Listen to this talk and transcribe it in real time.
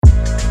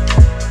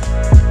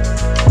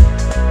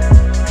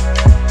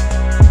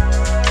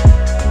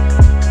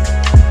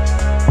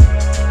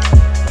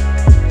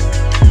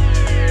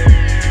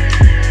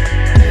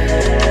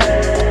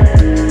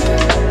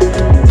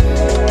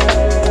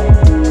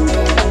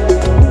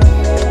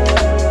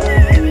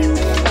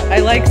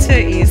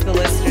to ease the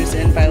listeners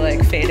in by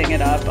like fading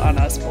it up on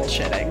us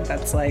bullshitting.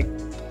 That's like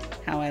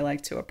how I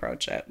like to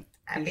approach it.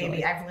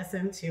 Baby, I've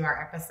listened to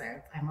our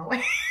episodes. I'm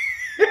aware.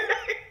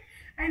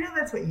 I know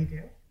that's what you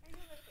do.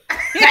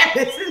 I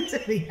listened to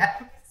the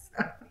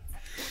episode.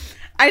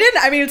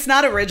 I mean, it's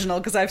not original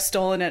because I've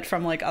stolen it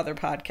from like other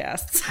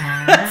podcasts.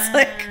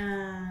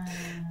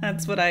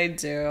 That's what I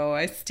do.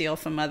 I steal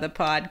from other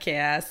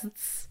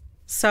podcasts.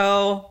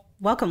 So,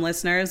 welcome,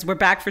 listeners. We're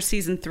back for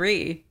season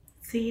 3.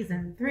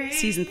 Season 3.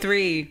 Season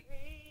 3.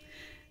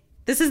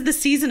 This is the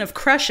season of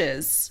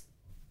crushes.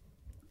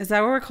 Is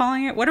that what we're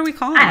calling it? What are we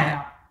calling it? I don't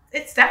know.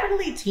 It's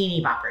definitely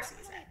Teeny Bopper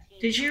season.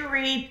 Did you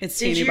read? It's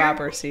Teeny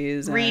Bopper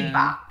season. Read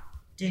Bop.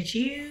 Did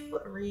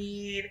you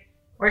read?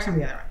 Where's some of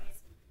the other ones?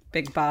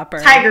 Big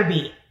Bopper. Tiger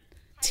Beat.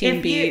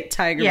 Teen Beat.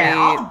 Tiger Beat. Yeah,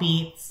 all the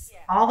beats.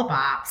 All the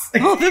bops.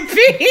 All the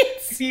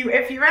beats.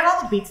 If you read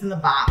all the beats and the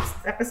bops,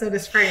 this episode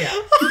is for you.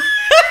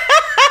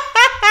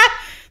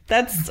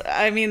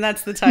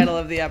 That's the title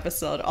of the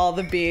episode. All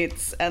the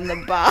beats and the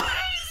bops.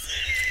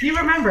 You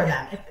remember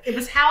them. It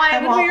was how I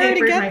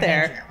wallpapered my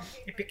bedroom.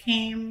 It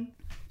became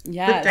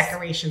the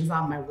decorations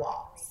on my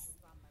walls.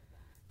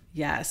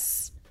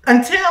 Yes.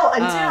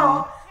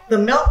 Until the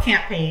milk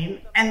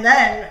campaign. And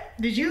then,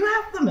 did you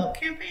have the milk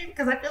campaign?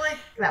 Because I feel like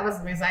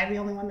was I the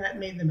only one that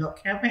made the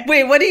milk campaign?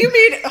 Wait, what do you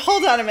mean?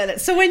 Hold on a minute.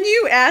 So when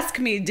you ask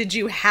me, did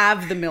you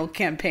have the milk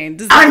campaign?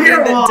 Does that mean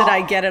that did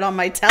I get it on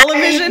my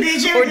television?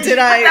 Did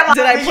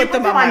I put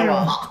them on my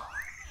wall?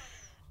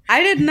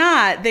 I did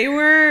not. They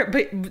were,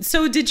 but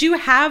so did you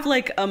have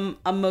like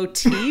a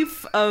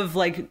motif of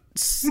like,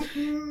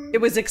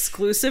 it was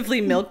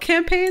exclusively milk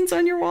campaigns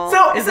on your wall? So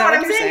what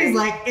I'm saying is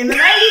like in the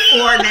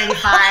 94,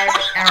 95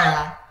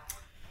 era,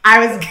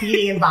 I was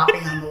beating and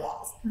bopping on the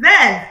walls.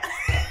 Then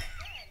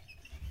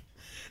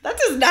that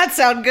does not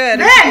sound good.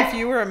 If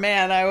you were a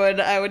man, I would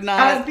not.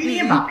 I was beating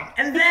and bopping.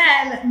 And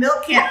then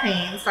milk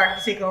campaign started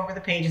to take over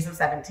the pages of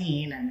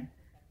 17 and,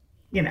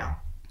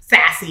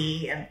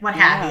 Sassy and what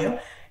have you.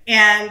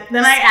 And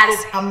then I added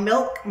a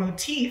milk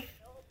motif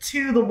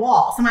to the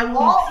wall. So my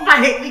wall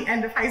by the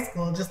end of high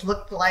school just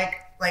looked like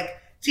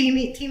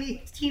teeny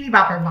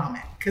bopper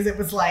vomit. Because it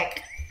was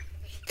like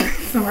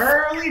some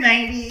early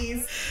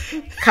 90s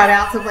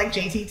cutouts of like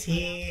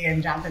JTT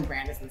and Jonathan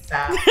Brandis and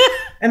stuff.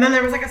 And then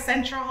there was like a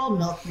central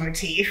milk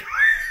motif.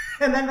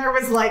 And then there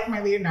was like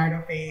my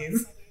Leonardo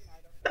phase.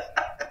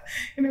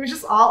 And it was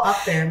just all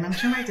up there. And I'm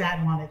sure my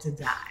dad wanted to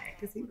die.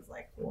 Because he was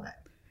like, what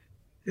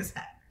is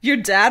that? Your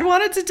dad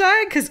wanted to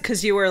die?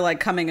 Because you were like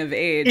coming of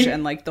age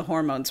and like the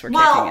hormones were kicking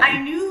in. Well, I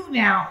knew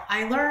now.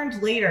 I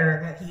learned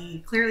later that he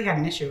clearly had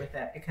an issue with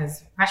it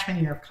because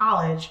freshman year of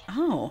college,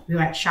 we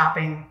went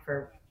shopping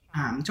for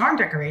dorm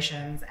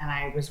decorations and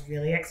I was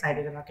really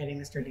excited about getting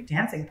this Dirty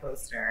Dancing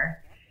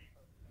poster.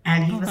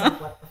 And he was like,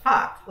 what the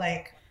fuck?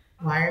 Like,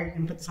 why are you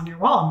going to put this on your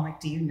wall? I'm like,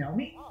 do you know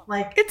me?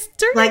 Like, it's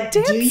Dirty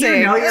Dancing. Do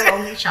you know your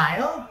only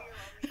child?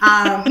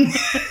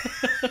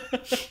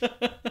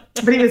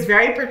 But he was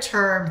very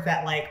perturbed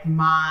that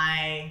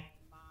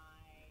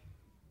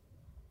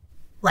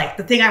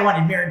the thing I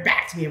wanted mirrored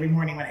back to me every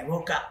morning when I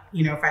woke up,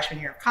 freshman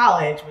year of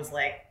college was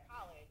like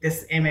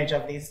this image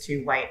of these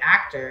two white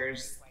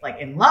actors like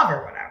in love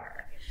or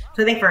whatever.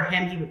 So I think for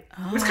him, it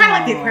was kind of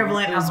like the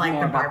equivalent of like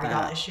the Barbie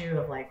doll issue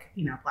of like,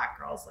 black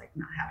girls like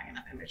not having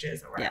enough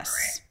images or whatever. Yes.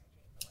 Right?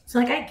 So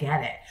like, I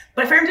get it.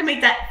 But for him to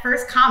make that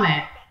first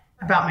comment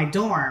about my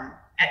dorm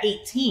at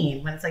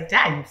 18, when it's like,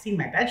 Dad, you've seen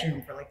my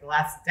bedroom for like the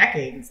last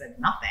decade and said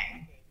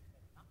nothing.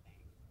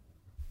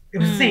 It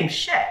was the same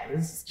shit. It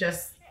was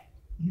just,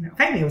 if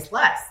anything, it was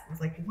less. It was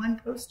like one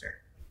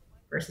poster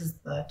versus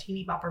the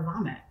Teeny Bopper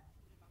vomit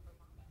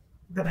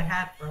that I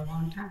had for a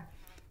long time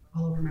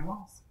all over my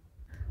walls.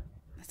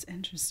 That's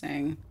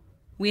interesting.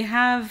 We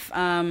have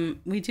 3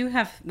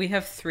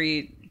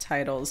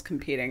 titles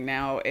competing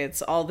now.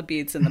 It's All the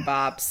Beats and the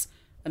Bops,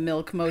 A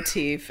Milk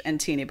Motif, and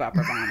Teeny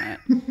Bopper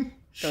Vomit.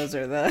 Those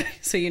are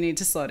so you need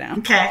to slow down.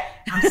 Okay,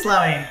 I'm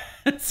slowing.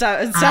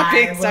 Stop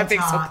being so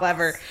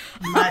clever.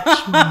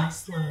 Much more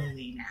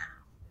slowly now.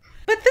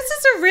 But this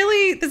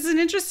is an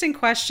interesting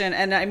question,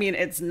 and I mean,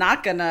 it's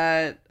not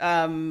gonna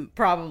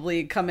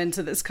probably come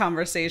into this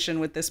conversation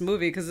with this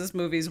movie because this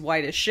movie's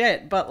white as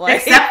shit. But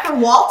like, except for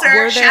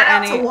Walter, shout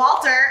out to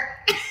Walter.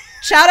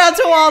 Shout out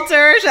to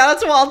Walter. Shout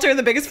out to Walter,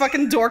 the biggest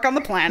fucking dork on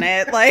the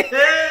planet. Like,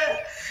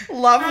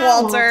 love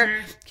Walter.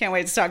 Can't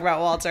wait to talk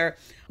about Walter.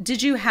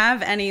 Did you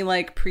have any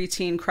like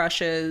preteen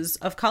crushes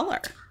of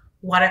color?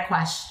 What a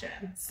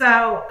question.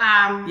 So,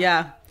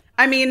 yeah.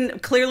 I mean,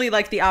 clearly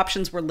like the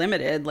options were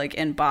limited, like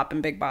in Bop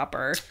and Big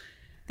Bopper.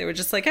 They were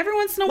just like, every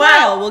once in a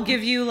while, we'll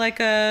give you like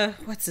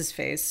what's his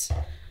face?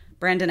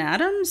 Brandon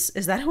Adams?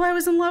 Is that who I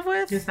was in love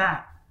with? Who's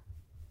that?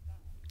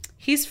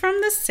 He's from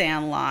The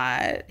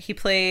Sandlot. He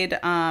played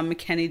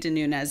Kenny De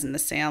Nunez in The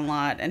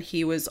Sandlot, and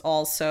he was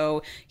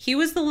the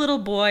little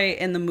boy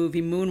in the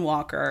movie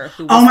Moonwalker.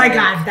 Who was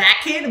God,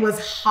 that kid was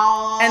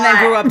hot. And then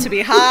grew up to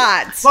be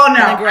hot. Well, no,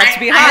 and then grew up to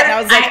be hot.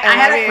 I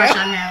had a crush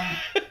on him.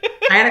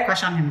 I had a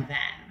crush on him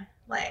then.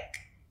 Like,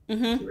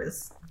 He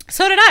was.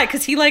 So did I,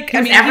 because he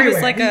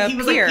was like a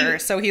peer,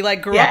 so he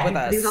like grew up with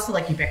us. He was also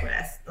like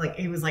ubiquitous. Like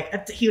he was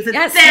like he was a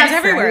dancer, he was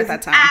everywhere at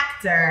that time.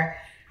 Actor.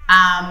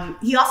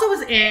 He also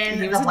was in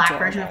the black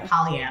version of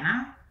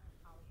Pollyanna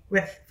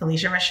with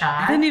Felicia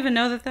Rashad. I didn't even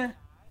know that.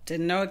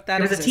 Didn't know that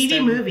it was existed.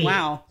 a TV movie.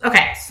 Wow.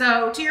 Okay,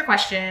 so to your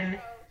question,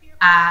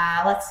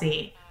 let's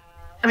see.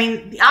 I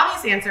mean, the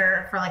obvious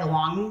answer for like a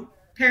long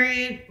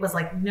period was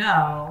like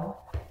no,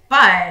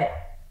 but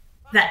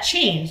that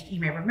changed. You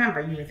may remember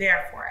you were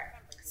there for it.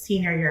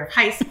 Senior year of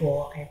high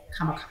school, I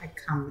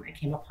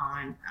came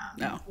upon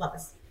Love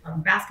is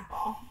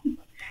Basketball,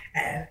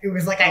 and it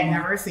was like I'd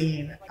never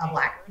seen a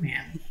black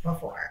man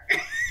before.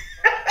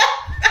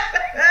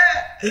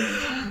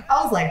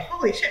 I was like,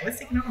 holy shit, what's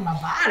taking over my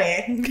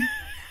body?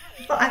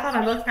 I thought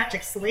I looked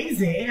Patrick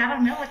Swayze. I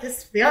don't know what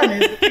this feeling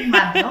is between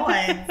my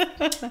loins.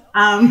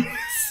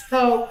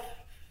 So,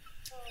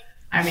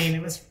 I mean,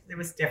 it was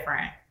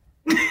different.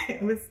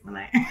 It was when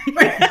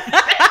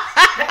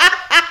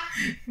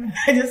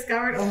I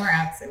discovered Omar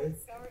Epps, it was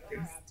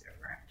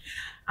different.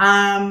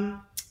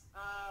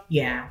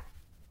 Yeah.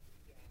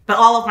 But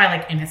all of my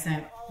like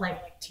innocent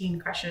like teen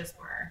crushes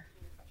were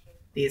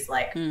these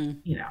like,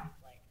 you know,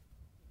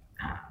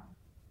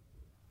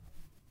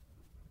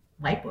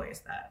 white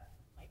boys that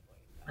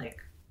like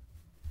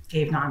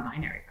gave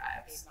non-binary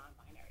vibes.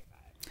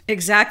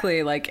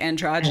 Exactly, like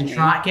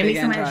androgyny. Give me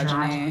some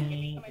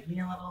androgyny. Give me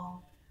a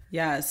little.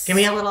 Yes. Give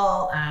me a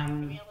little.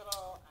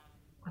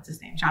 What's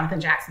his name? Jonathan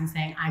Jackson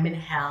saying "I'm in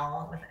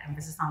hell" with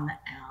emphasis on the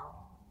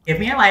L. Give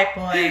me a white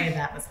boy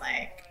that was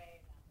like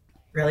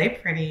really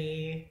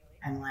pretty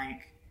and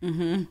like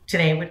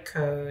today would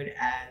code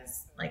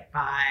as like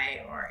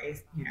bi or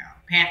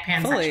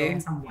pansexual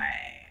in some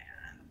way.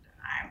 And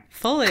I'm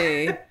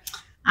fully.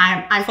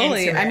 I'm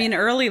fully. Into it. I mean,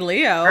 early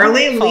Leo.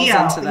 Early falls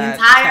Leo. Into that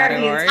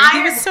category.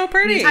 He was so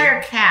pretty. The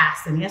entire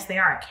cast, and yes, they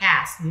are a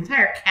cast. The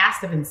entire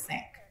cast of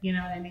NSYNC. You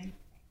know what I mean?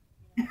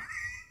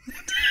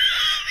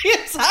 The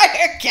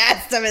entire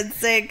cast of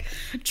NSYNC.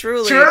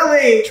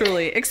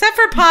 Truly. Except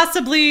for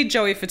possibly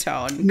Joey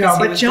Fatone. No,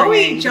 but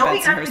Joey got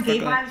the gay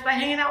vibes by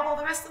hanging out with all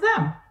the rest of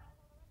them.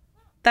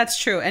 That's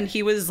true, and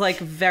he was like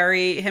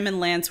him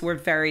and Lance were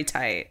very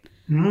tight.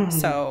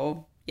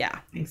 So. Yeah,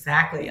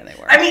 exactly. Yeah, they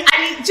were. I mean,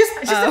 just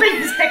to make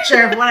this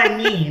picture of what I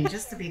mean,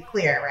 just to be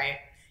clear, right?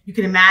 You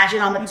can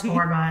imagine on the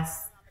tour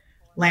bus,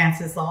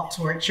 Lance is all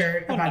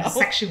tortured about his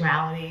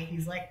sexuality.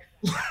 He's like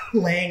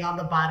laying on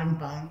the bottom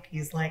bunk.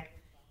 He's like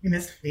in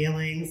his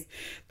feelings.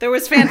 There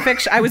was fan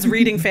fiction. I was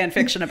reading fan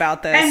fiction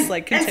about this. And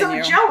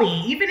so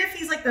Joey, even if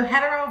he's like the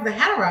hetero of the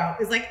hetero,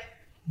 is like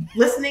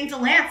listening to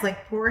Lance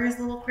like pour his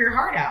little queer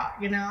heart out,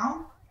 you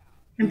know,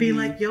 and be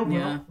like, "Yo,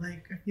 bro,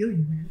 like I feel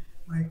you, man,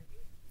 like."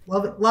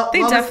 Love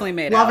they definitely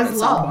made out at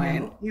some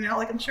point. You know,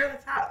 like I'm sure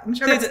that's how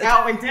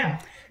it went down.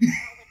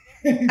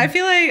 I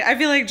feel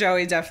like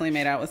Joey definitely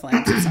made out with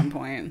Lance at some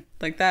point.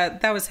 Like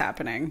that was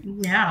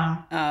happening.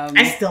 Yeah.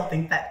 I still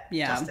think that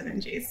Justin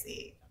and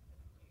JC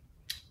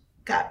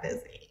got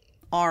busy.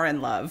 Are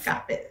in love.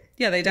 Got busy.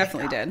 Yeah, they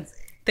definitely did.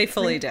 They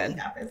fully did.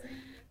 Got busy.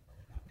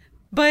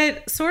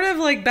 But sort of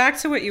like back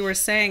to what you were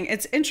saying,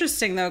 it's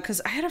interesting though,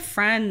 because I had a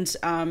friend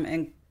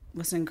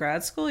was in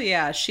grad school.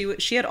 Yeah,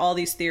 she had all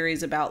these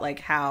theories about like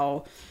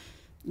how,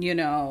 you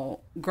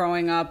know,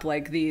 growing up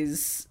like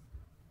these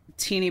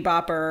teeny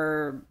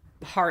bopper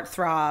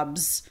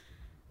heartthrobs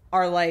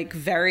are like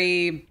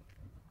very.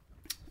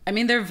 I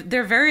mean, they're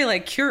very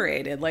like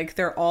curated. Like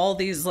they're all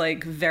these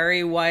like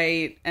very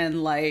white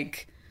and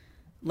like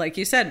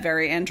you said,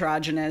 very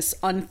androgynous,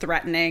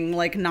 unthreatening,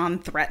 like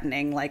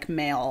non-threatening, like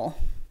male.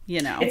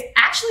 You know, it's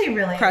actually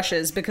really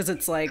crushes because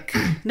it's like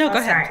no. Go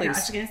ahead, please. No, I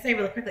was going to say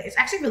really quickly. It's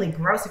actually really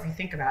gross if you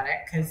think about it,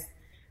 because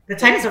the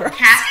types of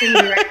casting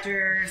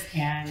directors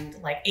and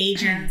like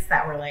agents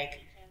that were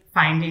like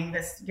finding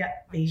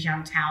these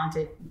young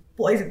talented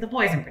boys, the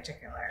boys in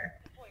particular,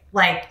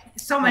 like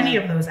so many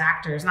of those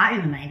actors, not in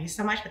the 90s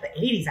so much, but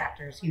the 80s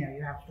actors. You know,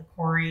 you have the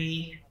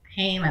Corey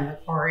Haim and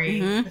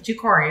the two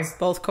Coreys,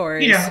 both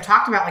Coreys. You know, who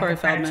talked about like the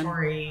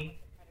predatory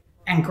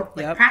and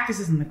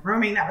practices and the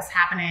grooming that was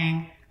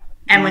happening.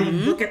 And when you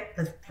look at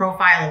the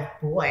profile of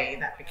boy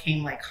that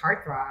became like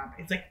heartthrob,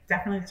 it's like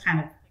definitely this kind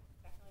of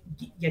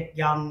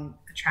young,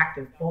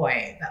 attractive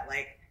boy that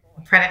like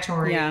a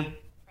predatory,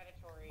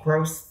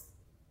 gross,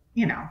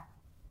 you know,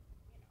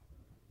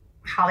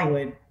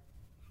 Hollywood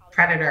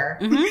predator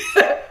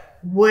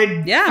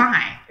would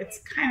find. It's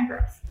kind of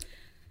gross.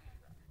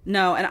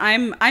 No,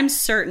 and I'm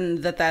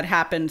certain that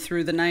happened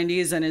through the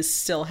 90s and is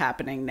still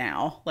happening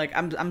now. Like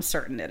I'm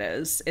certain it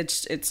is.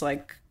 It's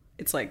like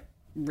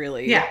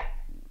really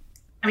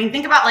I mean,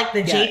 think about like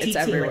the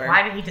JTT. Like,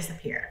 why did he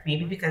disappear?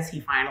 Maybe because he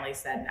finally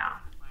said no.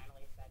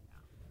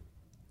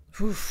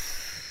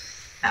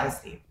 That was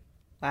deep.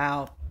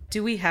 Wow.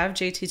 Do we have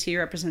JTT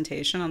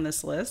representation on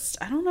this list?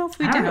 I don't know if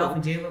we do. I don't know if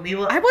we do, but we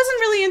will. I wasn't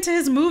really into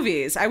his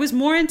movies. I was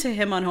more into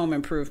him on Home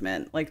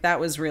Improvement. Like that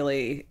was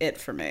really it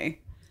for me.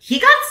 He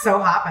got so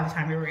hot by the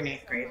time we were in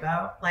 8th grade,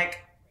 though. Like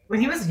when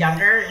he was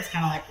younger, it was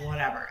kind of like,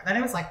 whatever. Then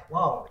it was like,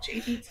 whoa,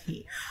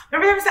 JTT.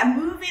 Remember there was that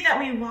movie that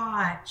we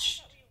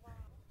watched?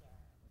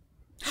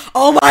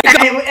 Oh my God.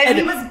 And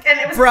it was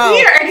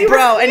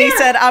queer. And he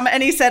said, I'm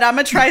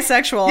a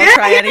trisexual. I'll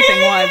try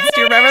anything once. Do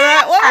you remember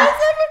that?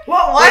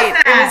 What was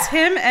that? It was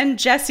him and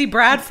Jesse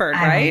Bradford,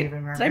 right?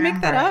 Did I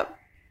make that up?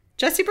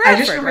 Jesse Bradford, I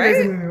just remember right?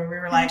 This movie where we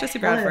were like, Jesse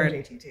Bradford.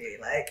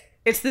 JTT, like.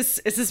 It's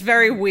this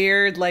very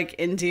weird like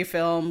indie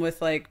film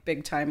with like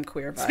big time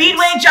queer vibes.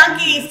 Speedway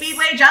Junkie.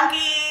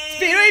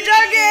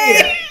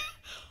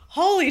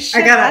 Holy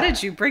shit! How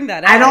did you bring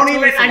that up? I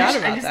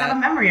just have a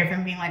memory of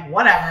him being like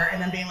whatever, and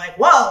then being like,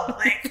 whoa,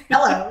 like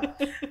hello.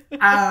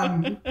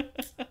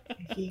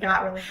 He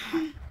got really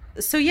hot.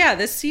 So yeah,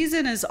 this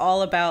season is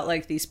all about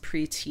like these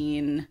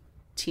preteen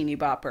teeny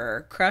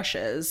bopper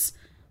crushes,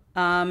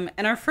 and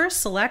our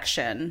first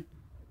selection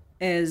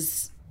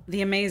is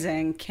the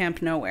amazing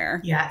Camp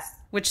Nowhere. Yes.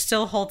 Which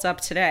still holds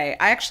up today.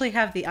 I actually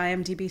have the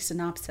IMDb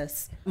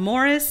synopsis.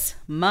 Morris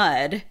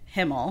Mudd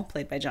Himmel,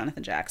 played by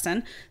Jonathan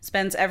Jackson,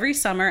 spends every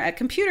summer at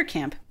computer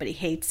camp, but he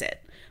hates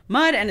it.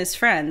 Mudd and his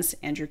friends,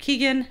 Andrew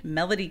Keegan,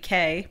 Melody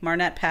Kay,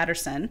 Marnette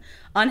Patterson,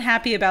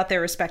 unhappy about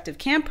their respective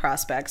camp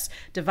prospects,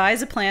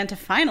 devise a plan to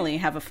finally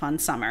have a fun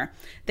summer.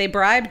 They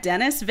bribe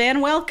Dennis Van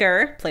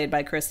Welker, played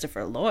by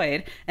Christopher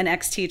Lloyd, an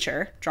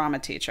ex-teacher, drama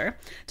teacher,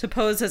 to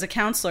pose as a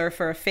counselor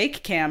for a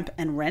fake camp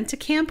and rent a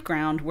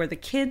campground where the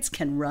kids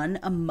can run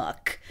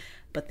amok.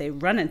 But they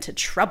run into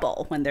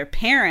trouble when their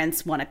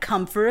parents want to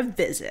come for a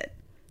visit.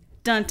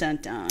 Dun dun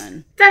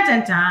dun. Dun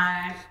dun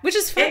dun. Which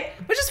is funny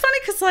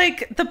because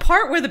like the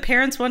part where the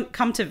parents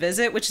come to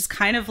visit, which is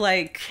kind of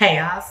like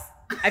chaos.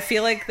 I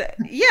feel like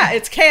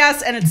it's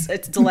chaos and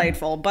it's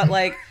delightful, but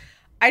like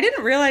I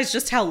didn't realize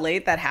just how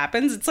late that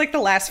happens. It's like the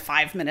last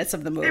 5 minutes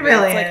of the movie. It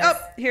really it's is.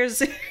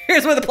 Like, oh,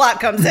 here's where the plot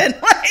comes in.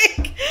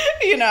 Like,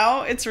 you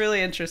know, it's really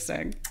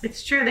interesting.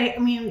 It's true. They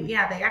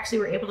actually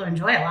were able to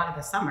enjoy a lot of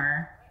the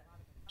summer,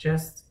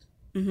 just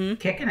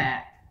kicking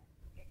it.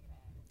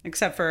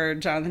 Except for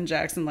Jonathan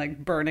Jackson,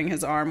 like, burning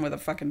his arm with a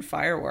fucking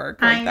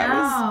firework. Like, I know.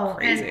 That was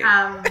crazy.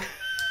 And,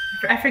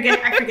 I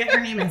forget her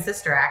name in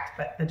Sister Act,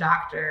 but the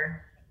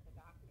doctor.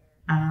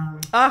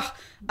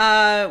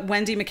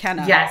 Wendy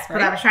McKenna. Yes, right?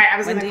 But I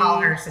was going to call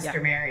her Sister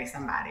yeah. Mary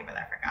somebody, but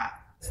I forgot.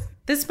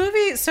 This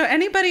movie, so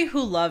anybody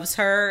who loves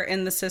her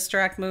in the Sister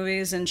Act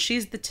movies, and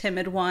she's the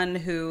timid one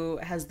who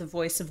has the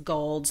voice of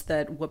gold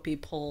that Whoopi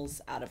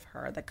pulls out of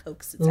her, that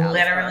coaxes out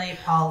Literally of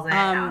her. pulls it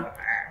out of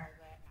her.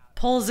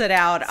 Pulls it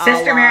out.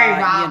 Sister Mary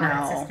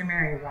Robert. Sister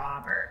Mary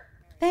Robert.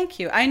 Thank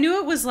you. I knew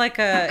it was like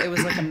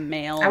a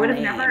male I would have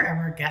name. never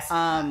ever guessed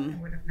that. It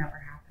would have never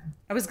happened.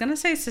 I was gonna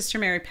say Sister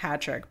Mary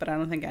Patrick, but I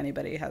don't think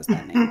anybody has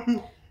that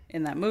name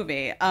in that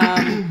movie.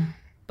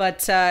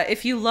 But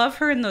if you love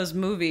her in those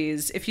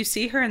movies, if you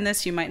see her in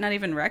this, you might not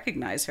even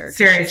recognize her.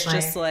 Seriously.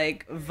 She's just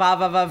like va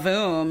va va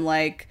voom,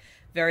 like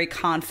very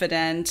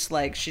confident.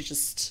 Like she's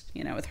just,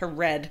 you know, with her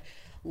red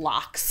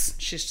locks.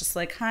 She's just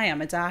like, hi,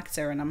 I'm a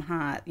doctor and I'm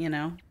hot, you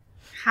know.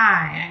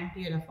 Hi, I'm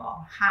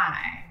beautiful.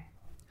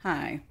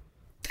 Hi.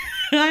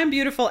 I'm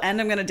beautiful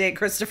and I'm going to date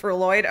Christopher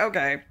Lloyd.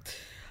 Okay.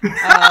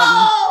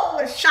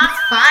 Shots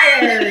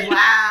fired.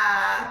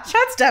 Wow.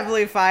 Shots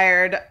definitely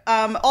fired.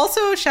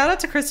 Also, shout out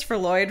to Christopher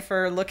Lloyd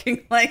for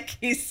looking like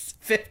he's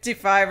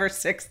 55 or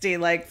 60,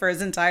 like for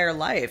his entire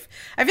life.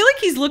 I feel like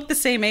he's looked the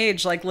same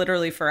age, like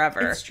literally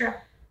forever. It's true.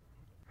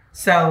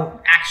 So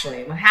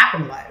actually, what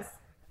happened was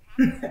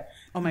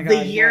oh my God,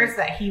 the years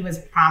that he was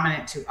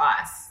prominent to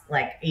us,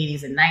 like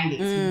 80s and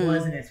 90s, he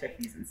was in his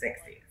 50s and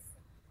 60s.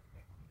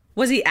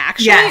 Was he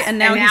actually? Yes, and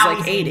now he's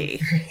like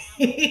 80.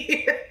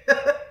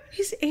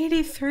 He's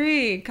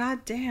 83.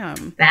 God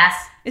damn. That's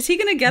Is he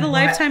going to get a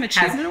Lifetime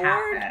Achievement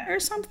Award happened.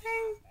 or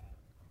something?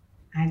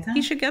 I don't.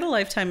 He should get a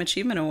Lifetime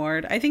Achievement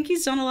Award. I think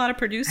he's done a lot of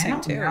producing, I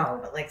don't too. know,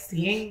 but like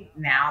seeing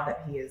now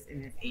that he is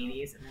in his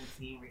 80s and then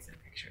seeing recent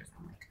pictures,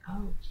 I'm like,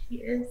 oh, he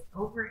is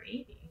over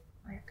 80.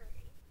 Like,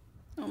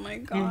 oh my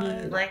God.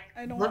 And he like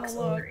I don't looks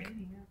wanna look. over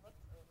 80.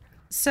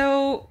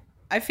 So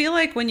I feel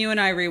like when you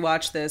and I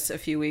rewatched this a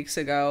few weeks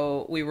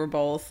ago, we were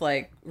both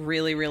like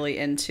really, really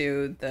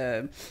into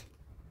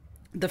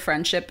the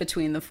friendship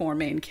between the four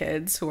main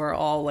kids who are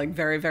all like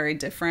very, very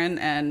different.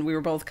 And we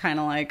were both kind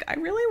of like, I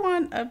really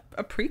want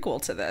a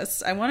prequel to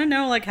this. I want to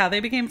know like how they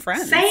became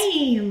friends.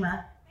 Same.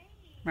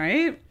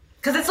 Right?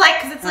 Because it's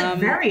like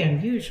very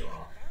unusual.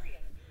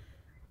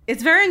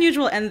 It's very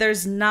unusual, and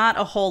there's not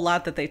a whole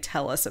lot that they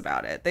tell us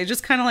about it. They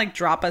just kind of like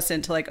drop us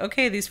into like,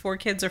 okay, these four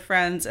kids are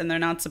friends and they're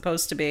not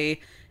supposed to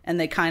be, and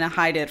they kind of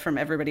hide it from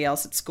everybody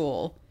else at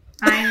school.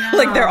 I know.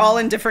 Like they're all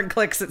in different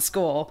cliques at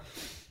school.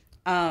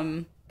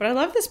 But I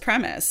love this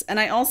premise. And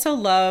I also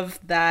love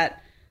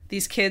that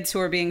these kids who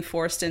are being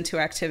forced into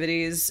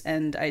activities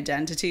and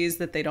identities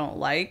that they don't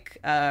like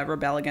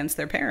rebel against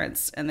their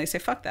parents. And they say,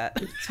 fuck that.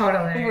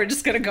 Totally. We're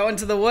just going to go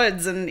into the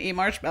woods and eat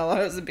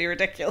marshmallows and be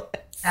ridiculous.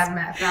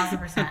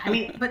 1,000%. I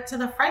mean, but to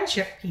the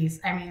friendship piece,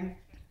 I mean,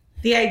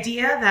 the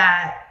idea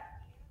that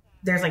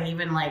there's like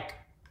even like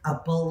a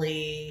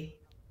bully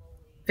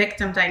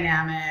victim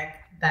dynamic,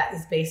 that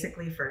is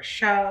basically for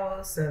show,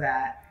 so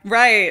that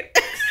right.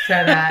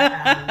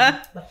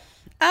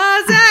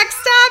 Oh, Zach,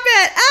 stop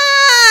it!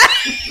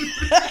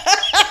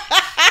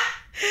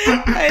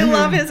 I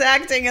love his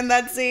acting in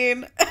that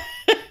scene.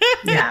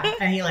 Yeah,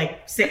 and he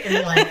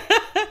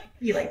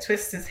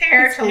twists his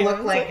hair to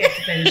look like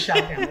it's been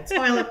shoved down the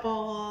toilet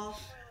bowl.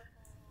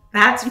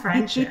 That's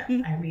friendship.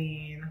 I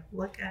mean,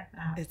 look at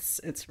that.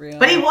 It's real.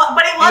 But he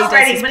was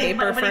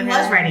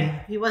writing.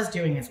 He was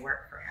doing his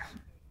work for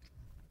him.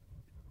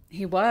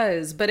 He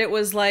was, but it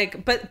was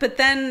like, but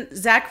then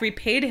Zach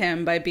repaid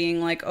him by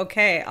being like,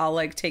 okay, I'll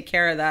like take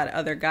care of that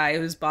other guy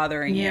who's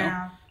bothering you.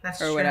 That's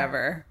or true.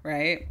 Whatever,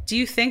 right? Do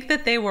you think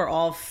that they were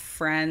all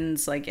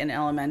friends like in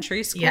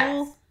elementary school?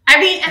 Yes. I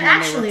mean, and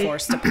actually, they were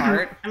forced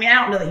apart. I mean, I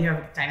don't know that you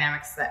have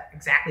dynamics that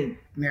exactly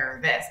mirror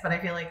this, but I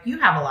feel like you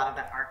have a lot of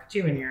that arc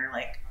too in your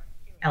like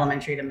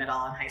elementary to middle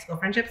and high school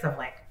friendships of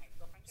like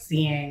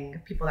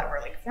seeing people that were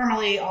like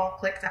formally all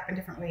clicked up in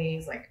different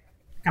ways, like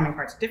becoming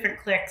parts of different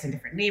cliques in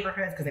different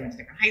neighborhoods because they went to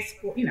different high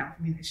school. You know,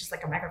 I mean, it's just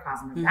like a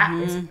microcosm of that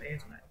basically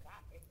is what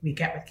we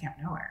get with Camp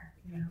Nowhere.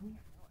 You know.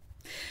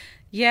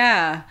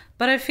 Yeah,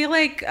 but I feel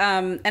like,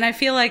 and I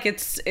feel like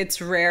it's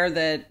rare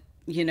that,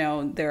 you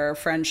know, there are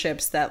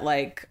friendships that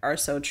like are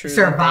so true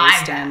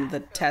survive and the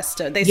test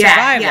of, they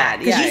survive that.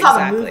 Because you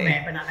saw the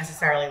movement, but not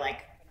necessarily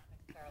like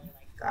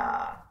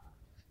the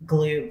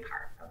glue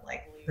part of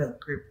like the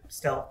group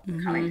still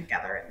coming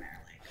together in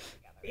their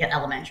like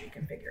elementary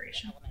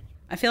configuration.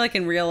 I feel like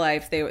in real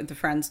life,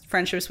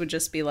 friendships would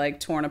just be like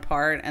torn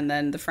apart, and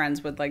then the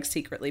friends would like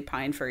secretly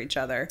pine for each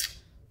other,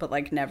 but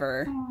like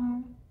never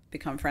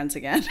become friends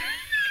again,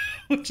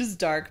 which is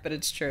dark, but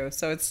it's true.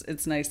 So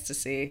it's nice to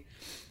see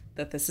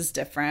that this is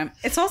different.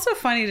 It's also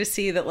funny to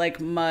see that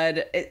like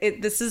Mud,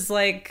 this is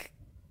like,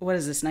 what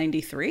is this,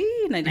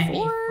 93,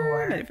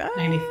 94,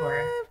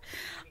 94.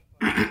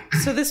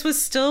 So this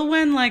was still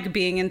when like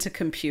being into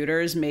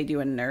computers made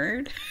you a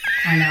nerd.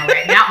 I know,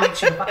 right? Now it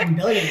makes you a fucking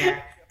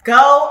billionaire.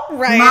 Go,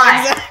 right?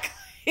 Mud.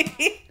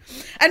 Exactly.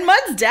 And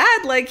Mud's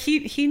dad, like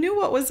he knew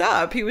what was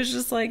up. He was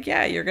just like,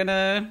 yeah, you're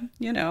gonna,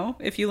 you know,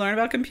 if you learn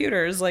about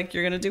computers, like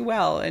you're gonna do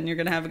well and you're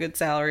gonna have a good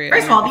salary.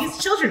 First of all,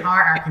 these children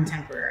are our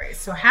contemporaries.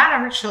 So had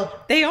our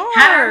children,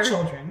 had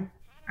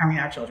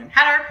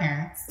our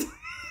parents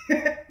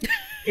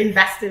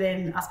invested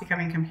in us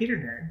becoming computer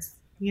nerds,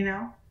 you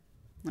know?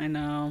 I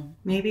know.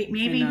 Maybe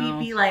we'd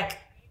be like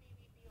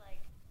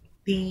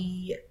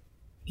the,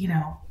 you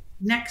know,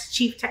 next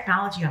chief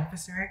technology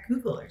officer at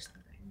Google or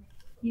something,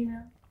 you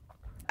know?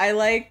 I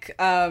like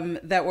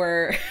that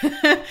we're,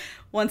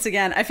 once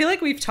again, I feel like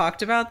we've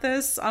talked about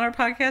this on our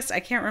podcast. I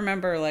can't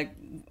remember like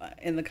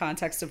in the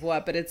context of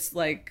what, but it's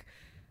like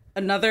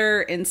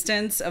another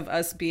instance of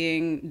us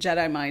being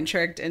Jedi mind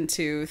tricked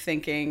into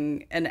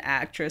thinking an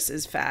actress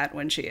is fat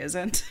when she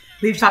isn't.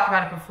 We've talked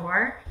about it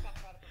before.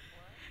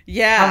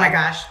 Yeah. Oh my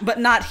gosh. But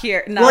not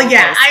here. Well,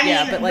 yeah. I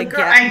mean, but like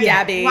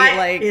Gabby, what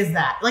like is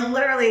that? Like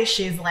literally,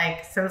 she's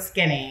like so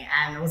skinny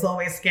and was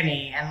always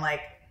skinny and like.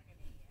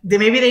 Did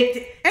they make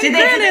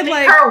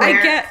her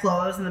wear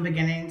clothes in the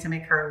beginning to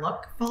make her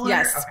look fuller?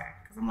 Yes. Okay.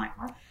 Because I'm like,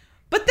 what?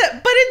 But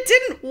it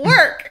didn't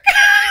work.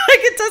 Like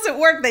it doesn't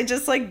work. They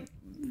just like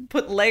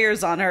put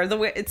layers on her. The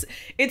way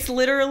it's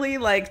literally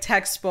like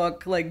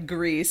textbook like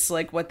Grease,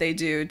 like what they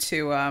do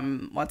to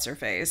what's her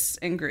face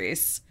in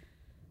Grease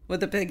with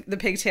the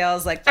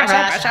pigtails, like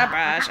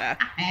brusha.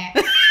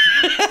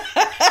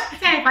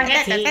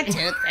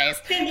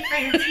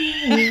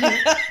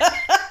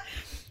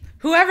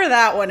 Whoever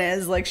that one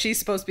is, like she's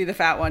supposed to be the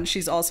fat one.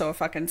 She's also a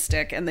fucking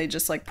stick, and they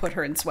just like put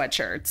her in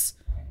sweatshirts.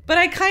 But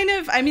I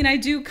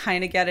do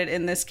kind of get it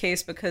in this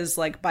case because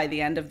like by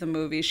the end of the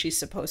movie, she's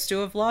supposed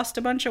to have lost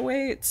a bunch of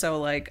weight. So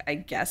like I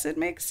guess it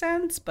makes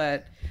sense,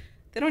 but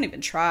they don't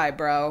even try,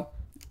 bro.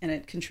 And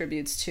it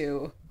contributes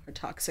to our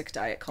toxic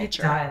diet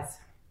culture. It does.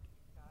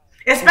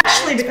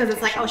 Especially because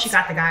it's like, oh, she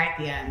got the guy at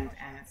the end,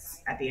 and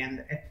it's at the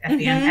end,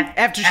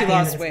 after she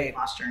lost weight.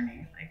 Lost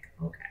journey. Like,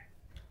 okay.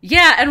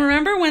 Yeah, and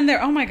remember when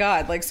they're, oh my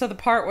God, like, so the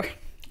part where,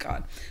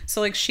 God, so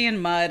like she and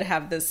Mud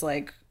have this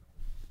like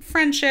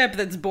friendship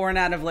that's born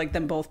out of like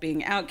them both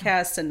being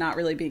outcasts and not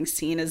really being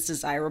seen as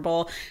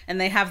desirable.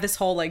 And they have this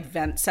whole like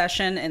vent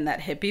session in that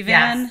hippie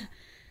van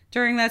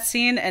during that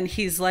scene. And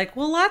he's like,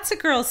 well, lots of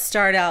girls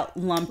start out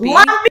lumpy.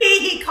 Lumpy!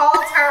 He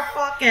called her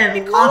fucking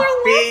He called her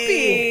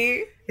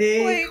lumpy.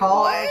 He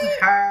called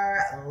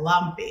her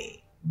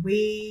lumpy.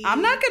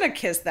 I'm not going to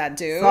kiss that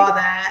dude. Saw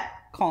that.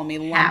 Call me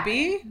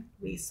lumpy. Happen.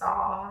 We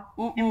saw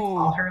him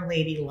call her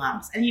lady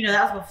lumps. And you know,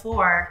 that was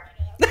before.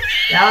 Who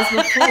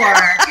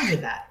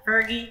did that?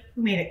 Fergie?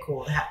 Who made it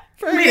cool to have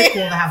lumps?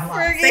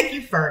 Fergie. Thank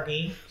you,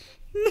 Fergie,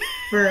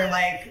 for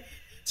like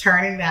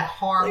turning that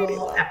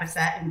horrible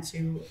epithet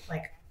into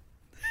like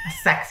a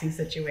sexy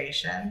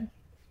situation.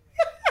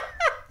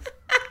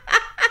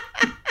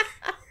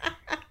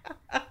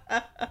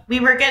 We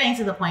were getting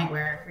to the point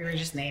where we were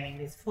just naming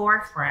these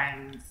 4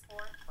 friends,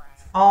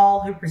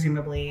 all who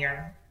presumably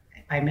are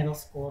by middle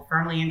school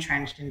firmly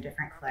entrenched in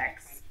different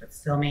cliques, but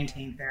still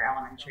maintained their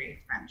elementary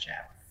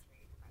friendships,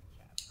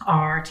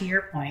 are, to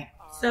your point,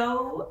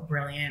 so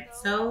brilliant,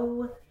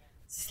 so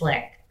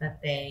slick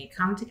that they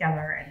come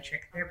together and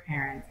trick their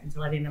parents into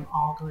letting them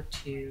all go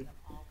to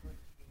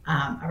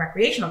a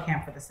recreational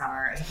camp for the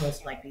summer, as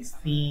opposed to like these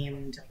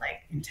themed,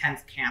 like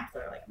intense camps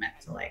that are like meant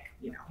to like,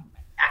 you know,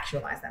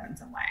 actualize them in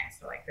some way.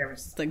 So like there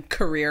was like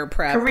career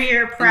prep,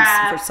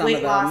 for some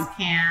weight loss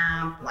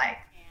camp, like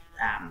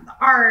the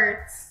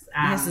arts.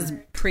 This is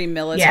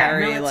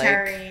pre-military,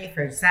 military like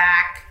for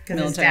Zach,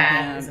 because his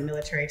dad is a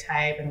military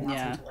type and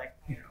wants him to like,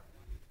 you know,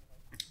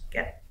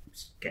 get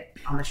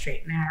on the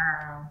straight and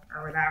narrow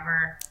or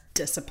whatever.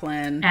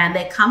 Discipline. And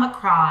they come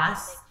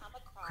across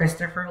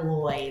Christopher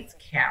Lloyd's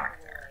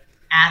character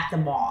at the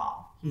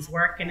mall. He's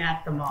working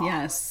at the mall.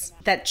 Yes.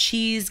 That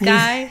cheese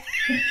guy.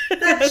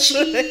 The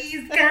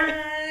cheese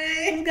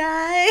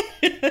guy.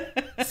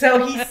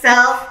 So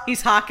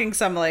he's hawking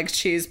some like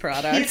cheese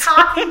products. He's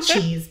hawking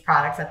cheese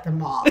products at the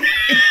mall.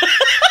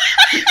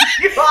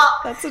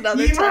 That's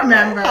another you time.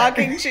 Remember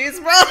hawking cheese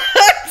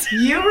products.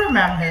 You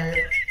remember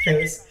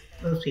those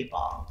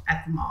people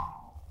at the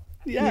mall.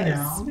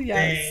 Yes. You know,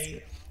 yes.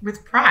 They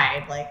with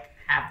pride like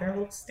have their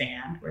little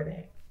stand where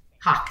they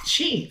hawk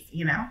cheese,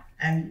 you know,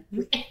 and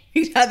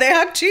they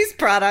hawk cheese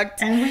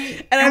product,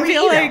 and I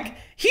feel like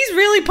he's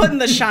really putting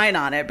the shine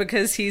on it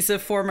because he's a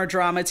former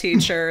drama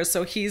teacher,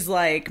 so he's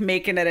like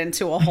making it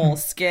into a whole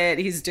skit.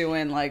 He's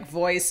doing like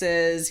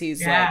voices,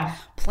 he's like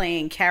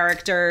playing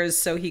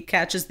characters, so he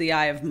catches the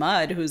eye of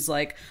Mud, who's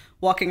like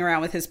walking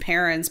around with his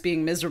parents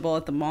being miserable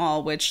at the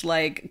mall, which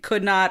like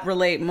could not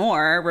relate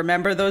more.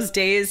 Remember those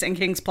days in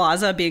King's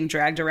Plaza being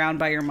dragged around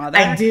by your mother?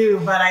 I do,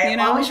 but I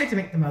always try to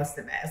make the most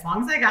of it. As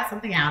long as I got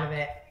something out of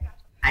it,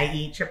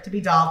 i.e. trip to be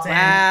Dalton,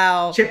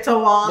 trip to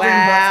Walden Books.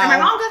 And my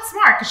mom got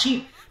smart because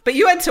she... But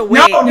you had to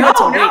wait. You had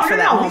to wait for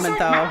that moment,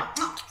 though.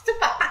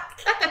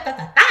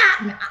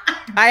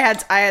 I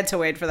had to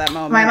wait for that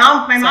moment. My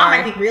mom,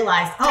 I think,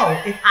 realized,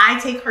 if I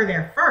take her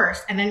there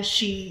first and then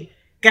she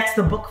gets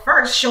the book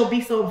first, she'll be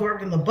so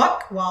absorbed in the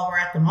book while we're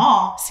at the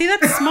mall. See,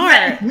 that's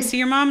smart. See,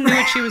 your mom knew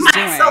what she was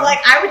doing. So, like,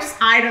 I would just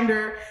hide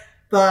under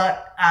the,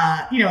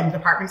 the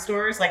department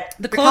stores, like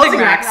the clothing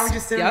racks. I would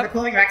just sit in the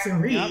clothing racks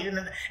and read, and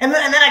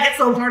then I get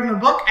so absorbed in the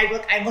book,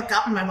 I look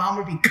up and my mom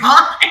would be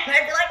gone, and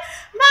I'd be like,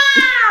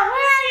 "Mom,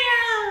 where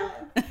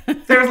are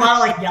you?" There was a lot of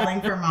like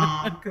yelling for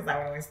mom because I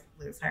would always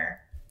lose her.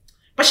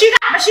 But she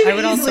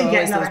would easily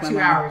get another 2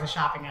 hours of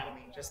shopping out of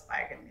me just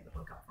by getting me the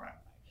book up front.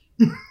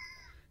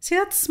 See,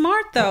 that's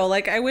smart, though.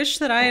 Like, I wish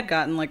that I had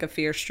gotten, like, a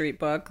Fear Street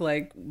book.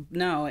 Like,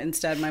 no.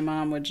 Instead, my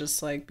mom would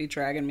just, like, be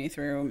dragging me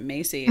through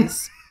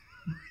Macy's.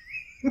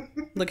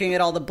 Looking at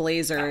all the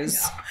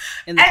blazers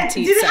in the petite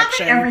section. Did it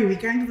happen every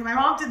weekend? Because my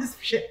mom did this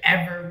shit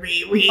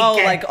every weekend.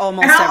 Oh, like,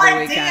 almost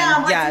every weekend.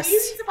 Damn, yes. Do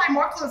you need to buy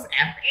more clothes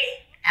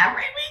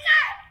every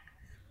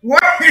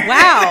weekend?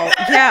 Wow.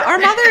 Yeah, our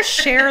mothers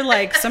share,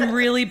 like, some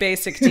really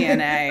basic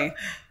DNA.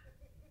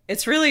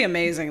 It's really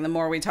amazing the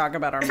more we talk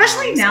about our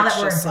especially moms. Now that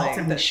we're adults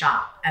and we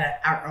shop at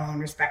our own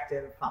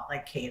respective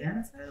like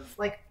cadences,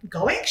 like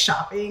going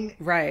shopping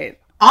right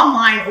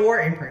online or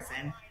in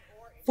person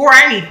for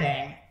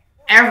anything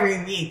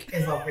every week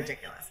is like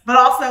ridiculous. But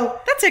also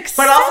that's excessive.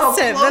 But also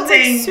clothing, that's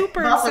like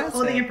super but also excessive.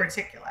 Clothing in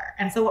particular.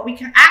 And so what we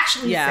can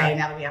actually say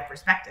now that we have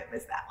perspective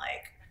is that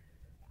like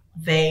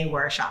they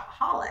were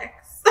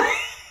shopaholics.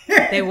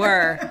 They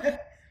were.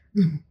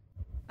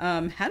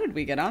 How did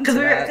we get on to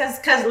that?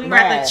 Because we were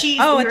at the cheese.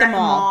 Oh, we at were the at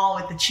mall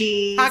with the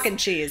cheese. Hawking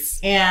cheese.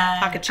 And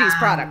Hawking cheese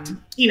product.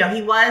 You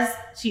know,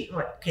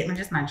 what Caitlin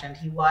just mentioned,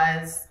 he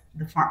was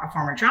a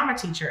former drama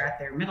teacher at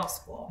their middle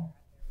school.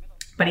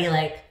 But he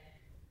like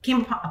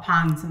came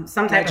upon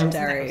some type of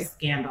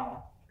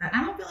scandal.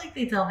 I don't feel like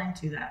they delve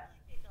into that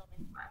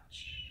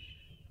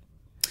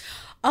much.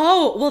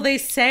 Oh, well, they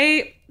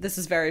say, this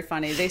is very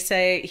funny. They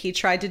say he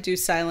tried to do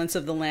Silence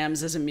of the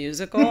Lambs as a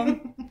musical.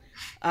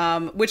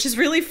 Which is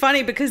really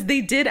funny because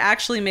they did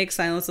actually make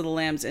Silence of the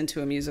Lambs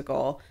into a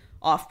musical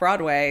off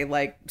Broadway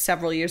like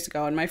several years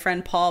ago, and my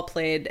friend Paul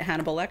played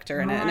Hannibal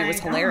Lecter in it, and it was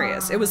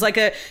hilarious. It was like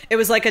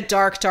a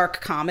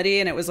dark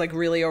comedy, and it was like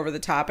really over the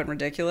top and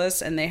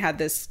ridiculous. And they had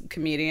this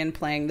comedian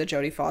playing the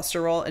Jodie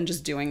Foster role and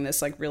just doing this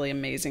like really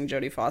amazing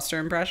Jodie Foster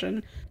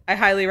impression. I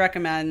highly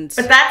recommend.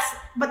 But that's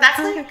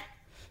like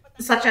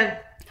such a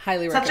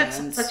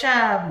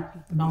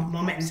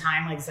moment in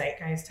time, like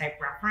zeitgeist type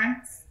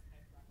reference.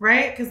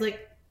 Right? Because,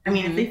 like, I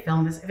mean, if they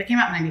filmed this, if it came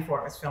out in 94,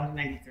 it was filmed in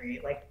 93.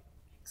 Like,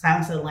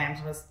 Silence of the Lambs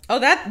was... Oh,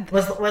 that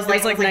was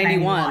like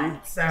 91.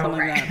 So,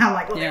 right. Like I'm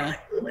like, well, they're like,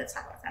 ooh, let's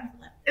talk about Silence of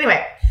the Lambs.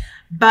 Anyway,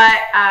 but,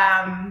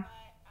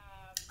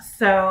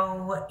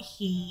 so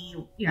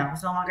he,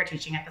 was no longer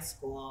teaching at the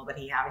school, but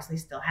he obviously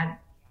still had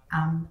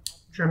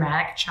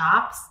dramatic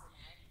chops.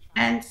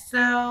 And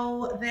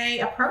so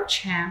they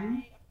approach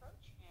him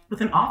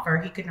with an offer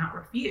he could not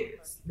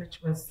refuse,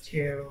 which was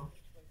to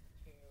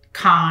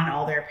con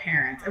all their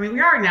parents. I mean, we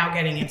are now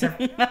getting into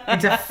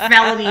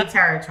felony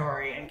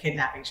territory and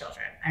kidnapping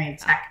children. I mean,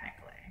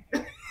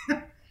 technically.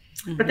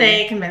 But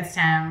they convinced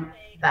him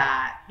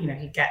that,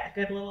 he'd get a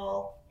good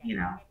little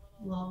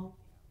little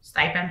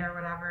stipend or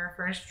whatever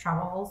for his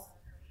troubles.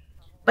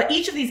 But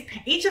each of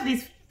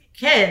these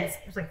kids.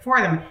 There's like 4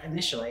 of them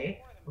initially.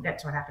 We'll get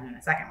to what happened in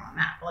a second on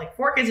that. But like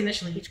 4 kids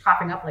initially, each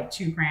coughing up like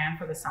 $2,000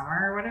 for the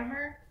summer or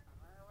whatever.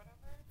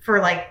 For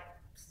like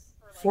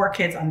 4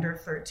 kids under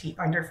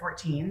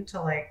 14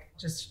 to like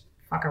just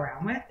fuck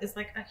around with is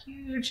like a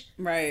huge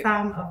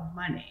sum of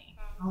money.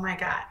 Oh my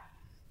God.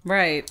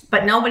 Right.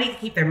 But nobody could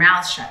keep their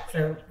mouths shut.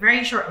 So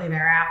very shortly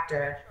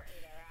thereafter,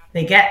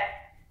 they get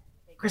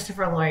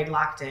Christopher Lloyd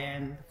locked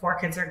in. The 4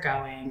 kids are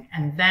going.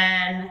 And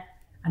then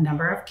a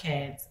number of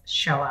kids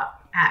show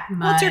up at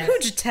Mud's. Walter,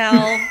 who'd you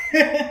tell?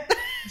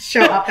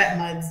 Show up at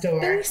Mud's door.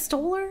 Betty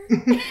Stoller?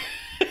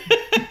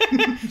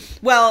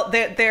 Well,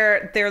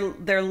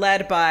 they're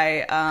led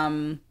by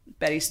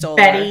Betty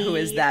Stoller, who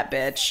is that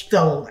bitch.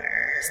 Stoller.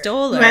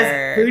 Who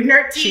has food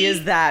nerd teeth. She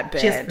is that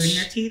bitch. She has food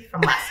nerd teeth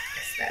from last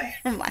Christmas.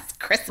 From last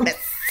Christmas.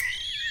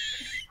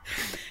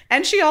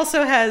 And she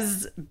also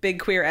has big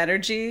queer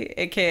energy,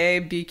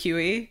 aka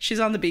BQE. She's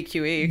on the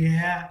BQE.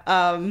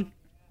 Yeah.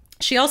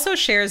 She also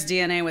shares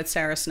DNA with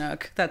Sarah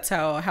Snook. That's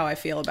how I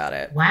feel about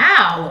it.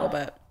 Wow. A little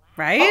bit.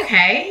 Right?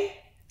 Okay.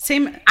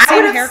 Same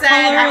hair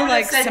color,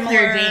 like similar.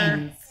 Claire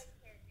Danes.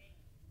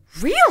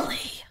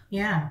 Really?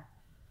 Yeah.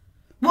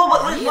 Well,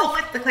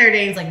 with the Claire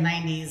Danes, like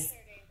 90s,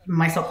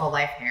 My So-Called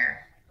Life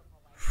hair.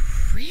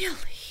 Really?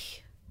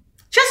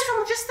 Just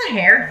the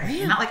hair.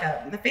 Really? Not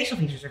like the facial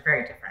features are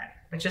very different,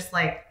 but just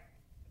like,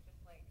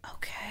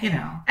 okay. You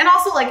know. And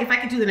also, like, if I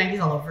could do the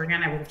 90s all over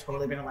again, I would have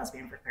totally been a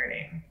lesbian for Claire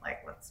Danes. Like,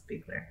 let's be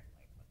clear.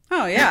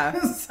 Oh, yeah.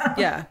 So,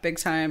 yeah, big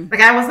time. Like,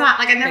 I was not,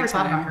 like, I never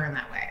thought about her in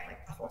that way,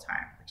 like, the whole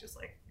time, which is,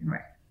 like, anyway.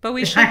 But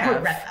we should have.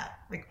 Regret that.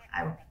 Like,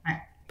 I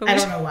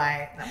don't know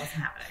why that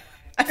wasn't happening.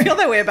 I feel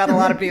that way about a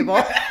lot of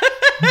people.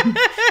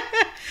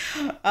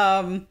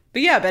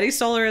 But yeah, Betty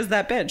Stoller is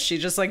that bitch. She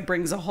just like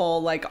brings a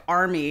whole like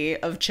army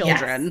of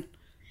children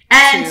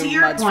and to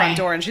your Mud's point, front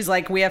door, and she's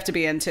like, we have to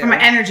be into from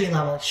an energy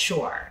level,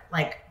 sure.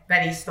 Like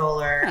Betty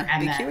Stoller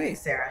and BQE. then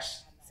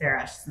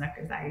Sarah Snook.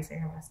 Is that how you say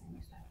her last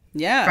name?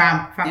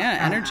 Yeah, from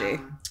energy.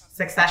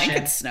 Succession. I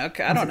think it's Snook.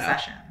 I don't know.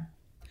 Succession.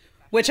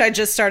 Which I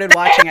just started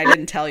watching. I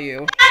didn't tell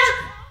you.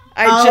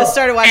 I just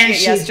started watching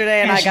it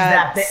yesterday, and I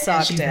got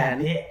sucked in. That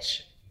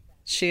bitch.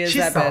 She's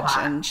that so bitch,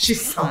 hot. And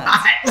she's so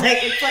hot. Like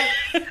it's like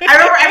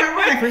I remember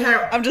when I first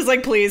started. I'm just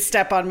like, please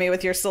step on me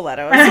with your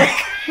stilettos.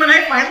 When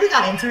I finally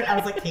got into it, I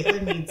was like,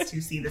 Caitlin needs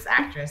to see this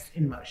actress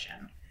in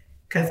motion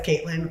because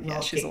Caitlin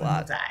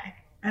will die,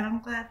 and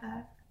I'm glad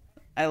that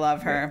I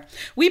love her.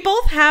 We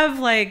both have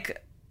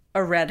like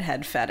a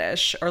redhead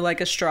fetish, or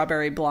like a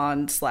strawberry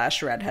blonde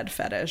 / redhead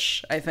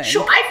fetish. I think.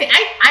 Sure,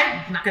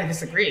 I'm not going to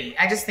disagree.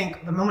 I just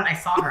think the moment I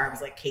saw her, I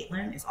was like,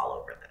 Caitlin is all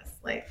over this.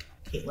 Like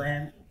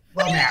Caitlin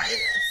will marry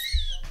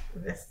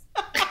this.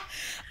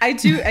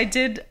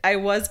 I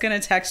was gonna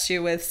text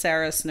you with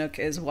Sarah Snook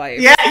is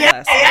wife.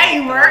 Yeah,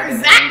 you were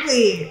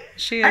exactly.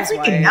 She is I freaking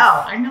wife.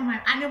 know. I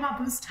know my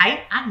boo's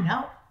tight. I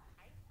know.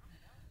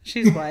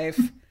 She's wife.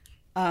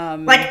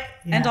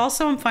 And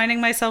also I'm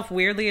finding myself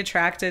weirdly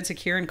attracted to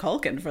Kieran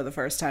Culkin for the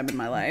first time in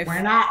my life.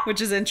 We're not,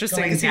 which is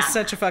interesting because he's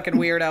such a fucking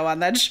weirdo on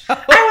that show.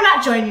 I will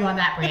not join you on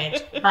that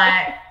bridge,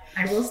 but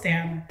I will stay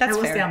on.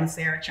 Stay on the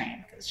Sarah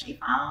train because she's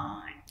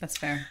fine. That's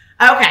fair.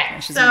 Okay, Yeah,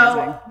 so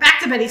amazing. Back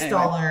to Betty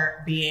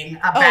Stoller being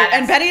a badass.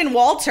 and Betty and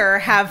Walter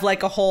have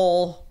like a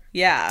whole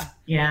Yeah.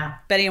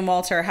 Betty and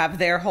Walter have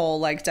their whole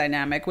like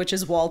dynamic, which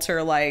is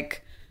Walter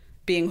like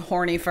being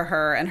horny for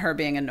her and her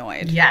being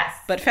annoyed. Yes.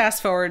 But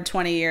fast forward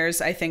 20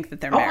 years, I think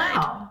that they're married.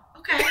 Wow.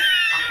 Okay.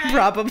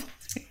 Probably.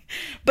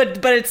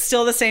 But it's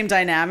still the same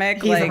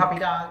dynamic. He's like, a puppy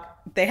dog.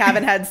 They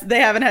haven't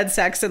had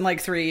sex in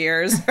like 3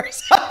 years or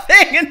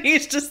something, and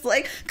he's just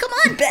like, "Come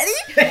on,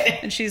 Betty,"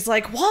 and she's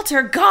like,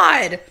 "Walter,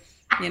 God,"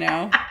 you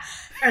know.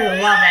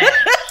 I love it.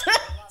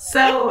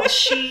 So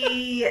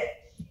she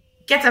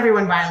gets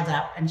everyone riled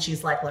up, and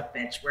she's like, "Look,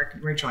 bitch,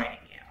 we're joining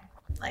you.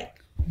 Like,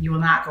 you will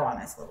not go on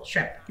this little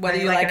trip, whether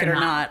you like it or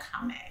not."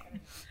 Coming.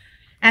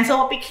 And so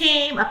what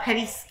became a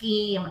petty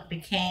scheme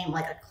became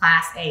like a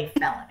Class A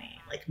felony,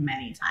 like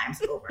many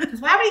times over. Because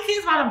how many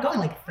kids wound up going?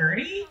 Like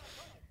 30?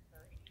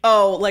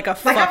 Oh, like a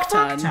fuck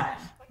ton.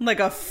 Like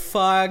a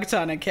fuck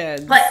ton of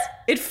kids. But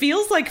it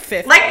feels like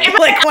 50.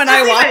 Like when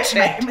I watch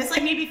it. It's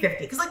like maybe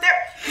 50. Because like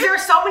there are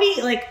so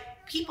many like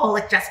people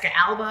like Jessica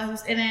Alba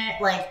who's in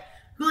it, like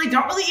who like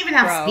don't really even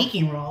have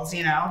speaking roles,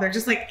 you know? They're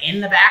just like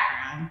in the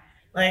background.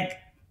 Like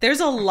there's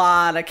a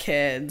lot of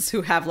kids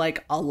who have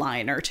like a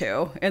line or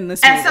two in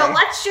this movie. And so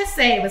let's just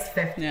say it was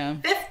 50. Yeah.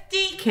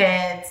 50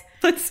 kids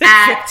let's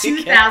at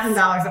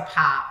 $2,000 a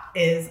pop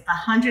is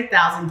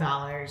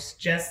 $100,000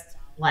 just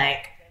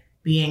like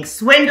being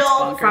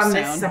swindled from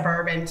this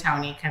suburban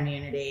Tony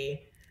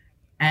community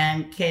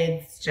and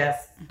kids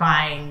just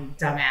buying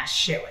dumbass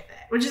shit with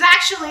it, which is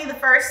actually the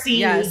first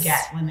scene we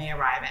get when they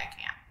arrive at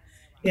camp,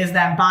 is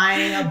them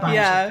buying a bunch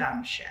of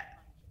dumb shit.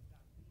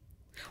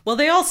 Well,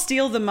 they all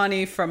steal the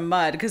money from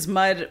Mud because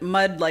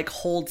Mud like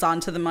holds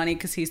onto the money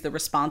because he's the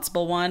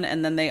responsible one,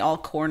 and then they all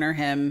corner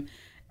him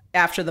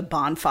after the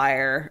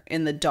bonfire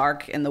in the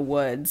dark in the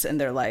woods, and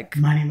they're like,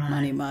 money, Mud.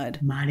 money, Mud,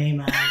 money,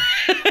 Mud.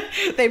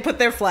 They put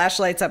their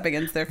flashlights up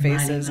against their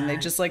faces and they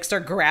just like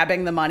start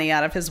grabbing the money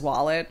out of his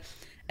wallet.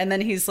 And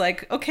then he's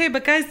like, okay,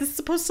 but guys, this is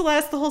supposed to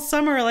last the whole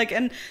summer. Like,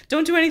 and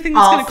don't do anything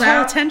that's going to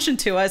call attention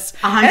to us.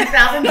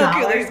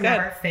 $100,000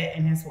 never fit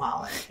in his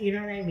wallet. You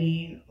know what I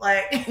mean?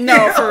 Like,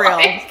 no, for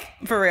real.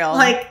 For real.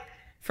 Like,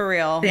 for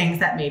real. Things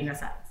that made no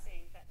sense.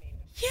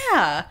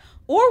 Yeah.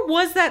 Or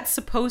was that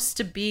supposed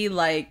to be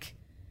like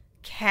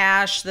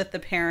cash that the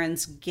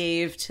parents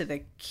gave to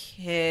the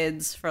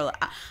kids for?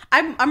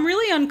 I'm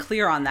really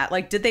unclear on that.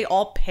 Like, did they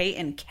all pay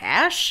in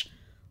cash?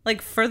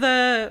 Like for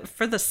the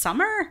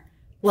summer?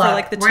 Look, for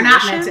like the we're tuition?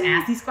 not meant to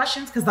ask these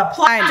questions because the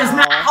plot does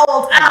not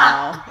hold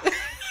up.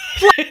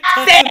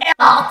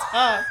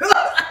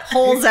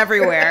 Holes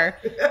everywhere.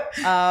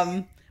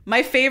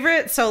 My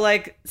favorite. So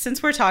like,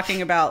 since we're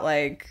talking about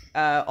like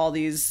all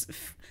these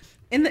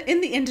in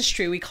the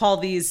industry, we call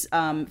these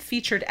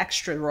featured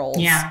extra roles.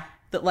 Yeah.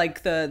 That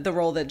like the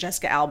role that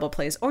Jessica Alba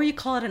plays, or you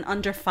call it an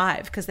under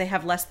 5 because they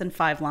have less than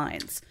 5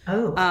 lines.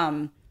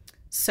 Oh.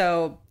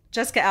 So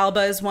Jessica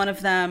Alba is one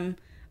of them.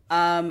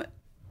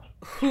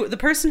 The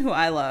person who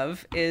I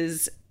love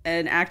is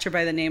an actor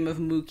by the name of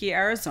Mookie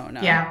Arizona.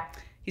 Yeah.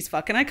 He's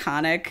fucking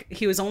iconic.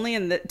 He was only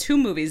in the 2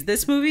 movies,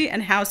 this movie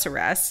and House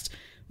Arrest,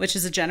 which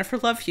is a Jennifer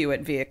Love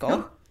Hewitt vehicle.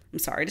 Oh. I'm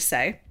sorry to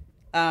say.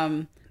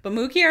 But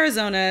Mookie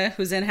Arizona,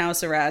 who's in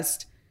House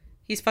Arrest,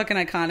 he's fucking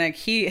iconic.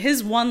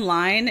 His one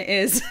line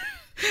is,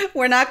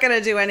 we're not going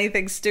to do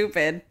anything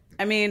stupid.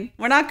 I mean,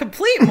 we're not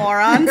complete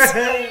morons.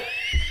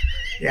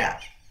 Yeah.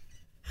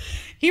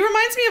 He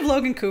reminds me of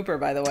Logan Cooper,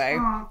 by the way.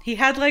 Aww. He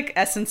had like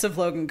essence of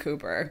Logan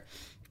Cooper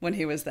when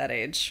he was that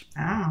age.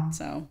 Oh.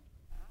 So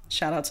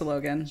shout out to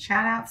Logan.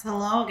 Shout out to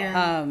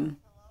Logan.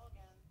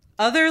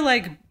 Other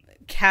like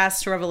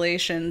cast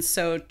revelations.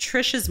 So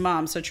Trish's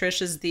mom. So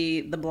Trish is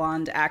the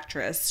blonde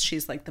actress.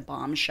 She's like the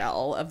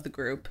bombshell of the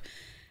group.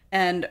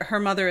 And her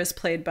mother is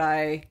played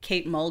by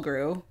Kate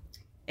Mulgrew,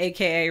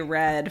 a.k.a.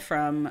 Red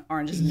from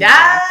Orange is the New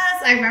Black.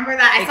 Yes, I remember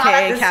that. I saw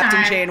that this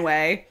Captain time.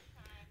 Janeway.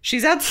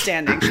 She's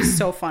outstanding. She's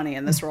so funny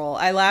in this role.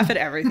 I laugh at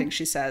everything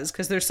she says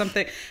because there's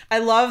something. I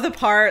love the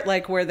part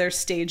like where they're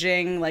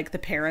staging like the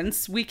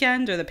parents'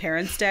 weekend or the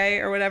parents' day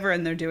or whatever,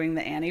 and they're doing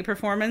the Annie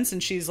performance,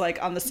 and she's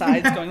like on the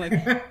sides going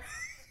like.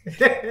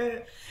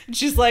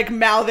 She's like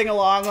mouthing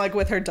along like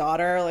with her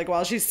daughter like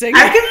while she's singing.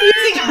 I'm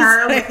confusing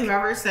her with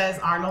whoever says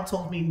Arnold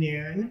told me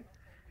noon.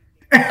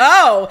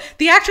 Oh,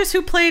 the actress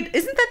who played,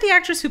 isn't that the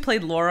actress who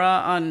played Laura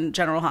on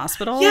General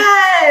Hospital?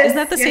 Yes. Is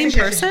that the same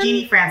person?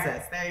 Jeannie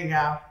Francis. There you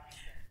go.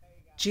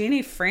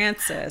 Jeannie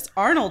Francis.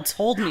 Arnold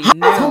told me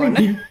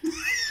noon.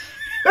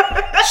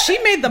 She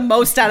made the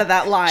most out of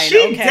that line.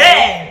 She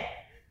did.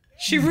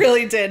 She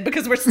really did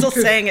because we're still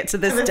saying it to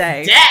this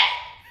day.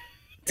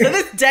 To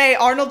this day,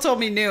 Arnold told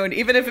me noon,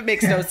 even if it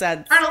makes no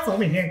sense. Arnold told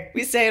me noon.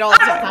 We say it all the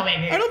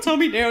time. Arnold told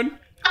me noon.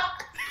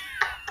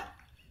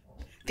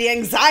 The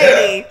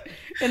anxiety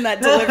in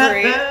that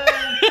delivery.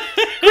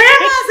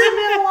 Grandma's in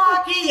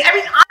Milwaukee. I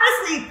mean,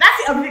 honestly, that's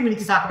the other thing we need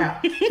to talk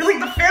about. Because, like,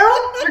 the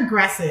film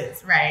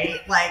progresses,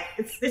 right? Like,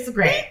 it's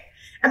great.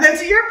 And then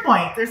to your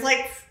point, there's,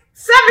 like,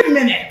 7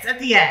 minutes at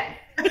the end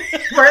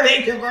where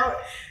they devote.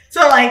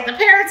 So, like, the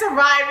parents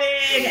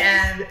arriving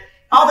and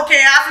all the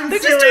chaos and they're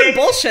just doing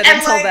bullshit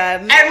until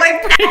then. And,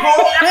 like,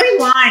 every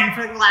line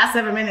for the last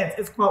 7 minutes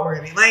is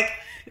quote-worthy. Like,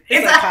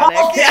 it's a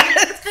whole thing. Yeah.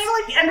 It's kind of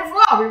like the end of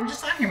Raw. We were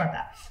just talking about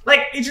that.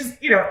 Like, it just,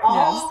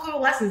 all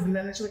coalesces, and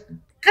then it's like,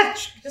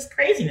 gosh, just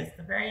craziness at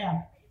the very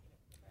end.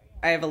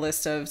 I have a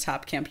list of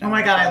top Camp Oh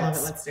my God, I love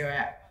it. Let's do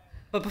it.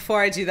 But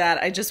before I do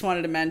that, I just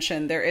wanted to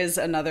mention there is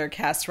another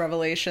cast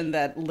revelation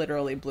that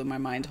literally blew my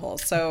mind whole.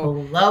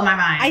 So, blow my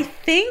mind. I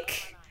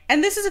think,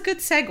 and this is a good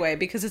segue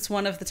because it's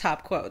one of the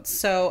top quotes.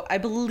 So I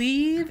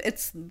believe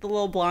it's the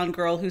little blonde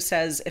girl who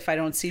says, "If I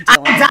don't see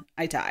Dylan,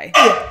 I die."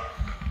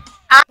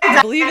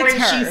 I believe it's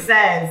her. She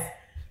says,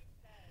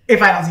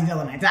 "If I don't see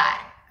Dylan, I die."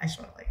 I just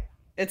want to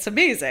It's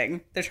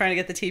amazing. They're trying to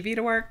get the TV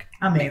to work.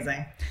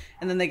 Amazing.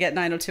 And then they get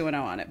 90210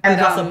 on it. And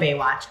it's also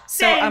Baywatch.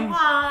 So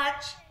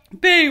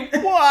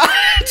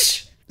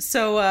Baywatch.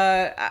 So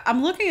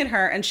I'm looking at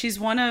her, and she's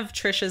one of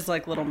Trisha's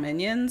like little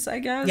minions, I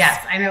guess.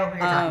 Yes, I know who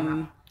you're talking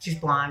about. She's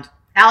blonde.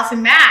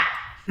 Allison Mack.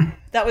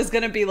 That was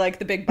going to be like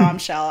the big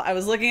bombshell. I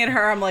was looking at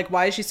her. I'm like,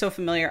 why is she so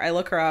familiar? I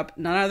look her up.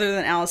 None other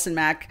than Allison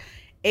Mack,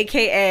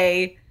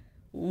 a.k.a.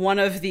 one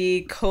of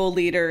the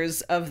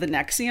co-leaders of the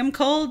NXIVM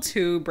cult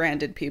who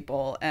branded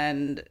people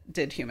and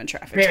did human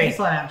trafficking. Wait,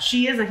 slow down.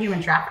 She is a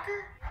human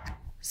trafficker?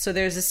 So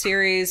there's a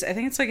series, I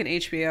think it's like an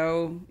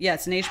HBO,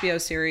 it's an HBO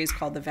series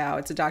called The Vow.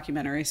 It's a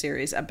documentary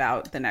series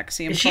about the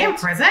NXIVM cult. Is she in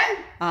prison?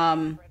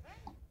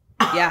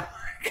 Yeah.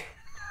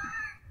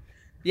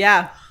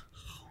 Yeah.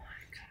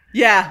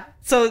 Yeah.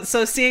 So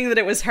seeing that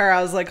it was her,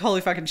 I was like, holy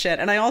fucking shit.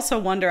 And I also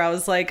wonder, I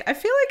was like, I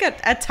feel like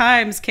at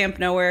times Camp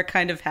Nowhere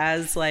kind of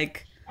has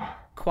like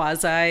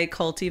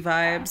quasi-culty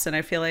vibes, and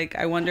I feel like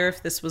I wonder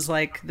if this was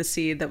like the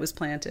seed that was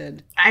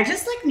planted. I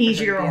just like need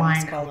you to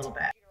rewind a little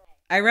bit.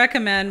 I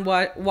recommend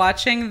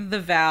watching The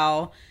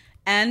Vow.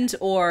 And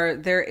or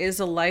there is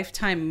a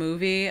Lifetime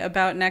movie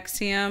about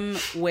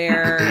NXIVM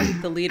where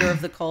the leader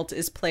of the cult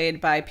is played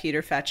by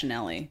Peter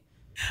Facinelli.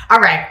 All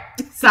right.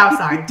 So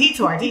sorry.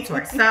 Detour.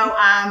 So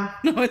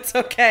no, it's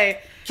okay.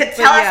 Tell us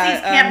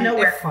these Camp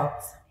Nowhere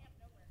quotes.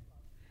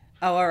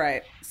 Oh, all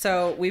right.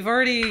 So we've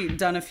already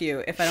done a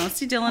few. If I don't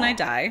see Dylan, I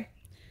die.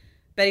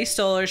 Betty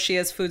Stoller, she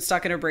has food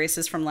stuck in her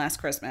braces from last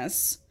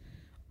Christmas.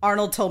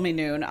 Arnold told me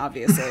noon,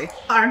 obviously.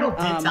 Arnold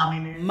did tell me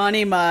noon.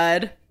 Money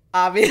Mud,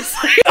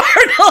 obviously.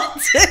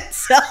 Arnold did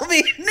tell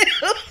me noon.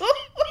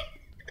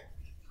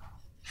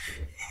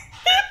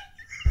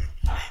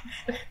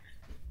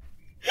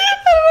 I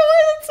don't know why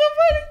that's so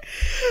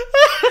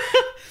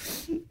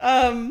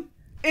funny.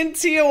 In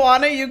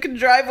Tijuana, you can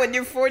drive when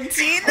you're 14.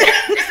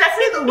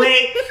 That's the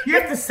way you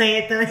have to say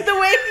it. The way he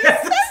says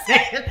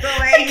it. The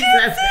way he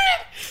says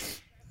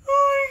it.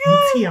 Oh my god!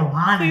 In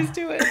Tijuana, please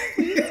do it.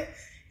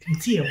 In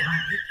Tijuana,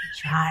 you can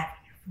drive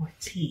when you're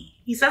 14.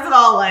 He says it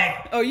all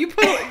like. Oh, you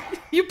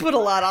put a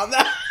lot on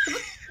that.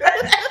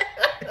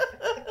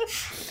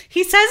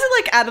 He says it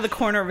like out of the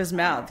corner of his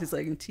mouth. He's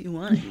like, in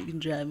Tijuana, you can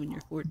drive when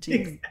you're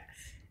 14.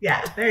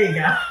 Yeah, there you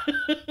go.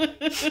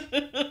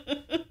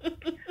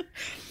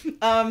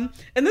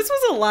 And this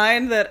was a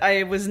line that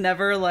I was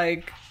never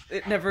like,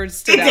 it never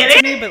stood out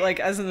to me, but like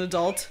as an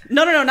adult.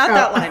 No, not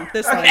that line.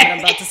 This line that I'm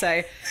about to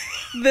say.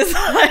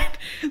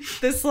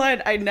 This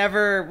line, I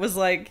never was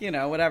like,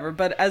 whatever.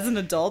 But as an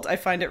adult, I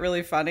find it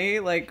really funny.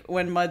 Like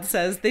when Mud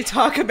says, they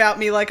talk about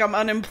me like I'm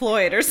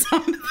unemployed or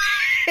something.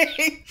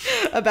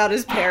 About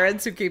his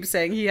parents who keep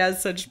saying he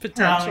has such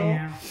potential. Oh,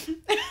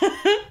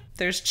 yeah.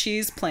 There's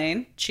cheese,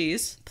 plain,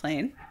 cheese,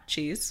 plain,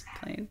 cheese,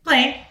 plain.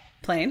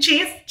 Plain.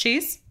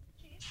 Cheese.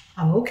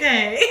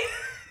 Okay.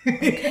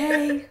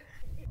 Okay.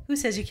 Who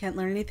says you can't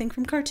learn anything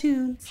from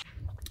cartoons?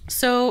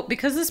 So,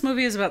 because this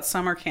movie is about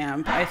summer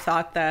camp, I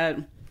thought that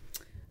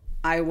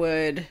I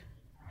would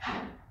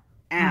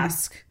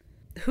ask,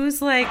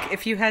 who's like,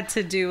 if you had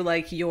to do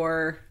like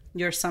your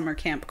summer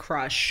camp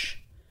crush,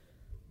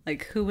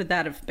 like who would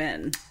that have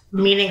been?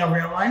 Meaning a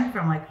real one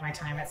from like my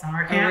time at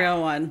summer camp? A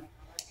real one.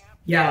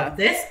 Yeah. Would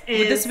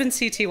this have been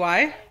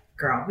CTY?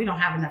 Girl, we don't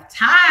have enough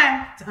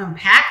time to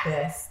unpack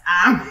this.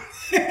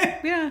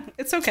 Yeah,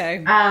 it's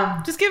okay.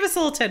 Just give us a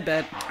little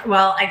tidbit.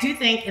 Well, I do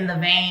think in the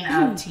vein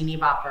of teeny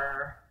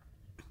bopper,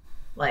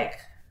 like,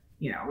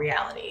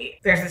 reality,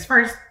 there's this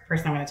first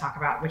person I'm going to talk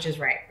about, which is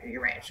right.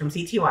 You're right. It's from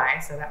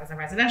CTY. So that was a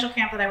residential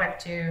camp that I went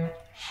to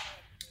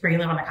where you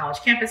live on a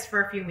college campus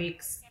for a few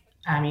weeks.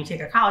 You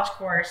take a college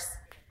course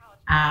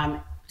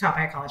taught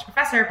by a college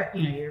professor, but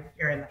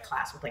you're in the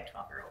class with like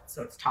 12-year-olds.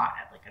 So it's taught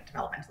at like a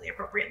developmentally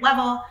appropriate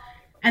level.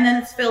 And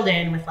then it's filled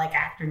in with like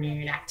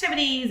afternoon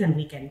activities and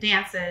weekend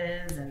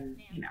dances. And,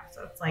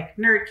 so it's like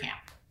nerd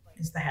camp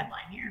is the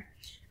headline here.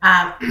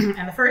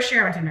 And the first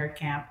year I went to nerd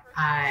camp,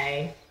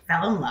 I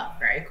fell in love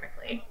very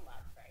quickly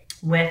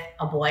with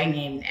a boy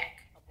named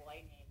Nick.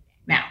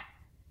 Now,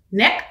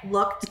 Nick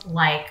looked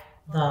like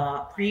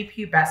the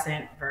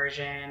prepubescent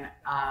version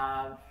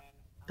of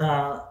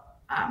the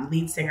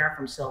lead singer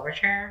from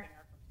Silverchair.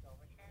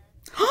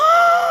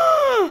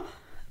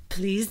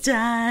 Please,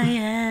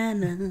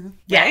 Diana.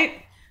 Yeah.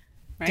 Right?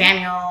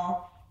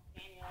 Daniel.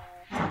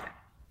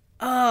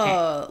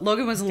 Oh,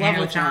 Logan was in love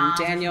with him.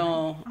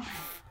 Daniel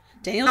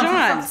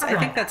Johns. I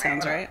think that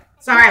sounds right.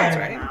 Sorry, that's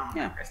right.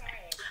 Yeah.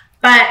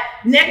 But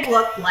Nick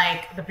looked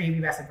like the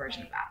prepubescent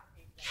version of that.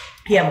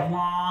 He had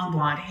long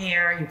blonde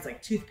hair. He was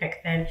like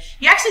toothpick thin.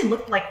 He actually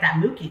looked like that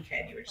Mookie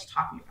kid you were just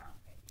talking about.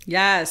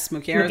 Yes,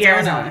 Mookie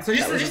Arizona. So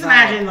just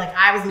imagine, like,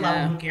 I was in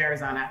love with Mookie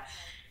Arizona.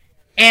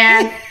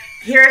 And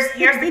here's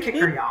the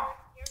kicker, y'all.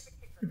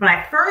 When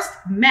I first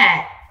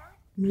met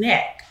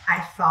Nick, I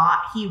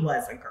thought he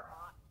was a girl.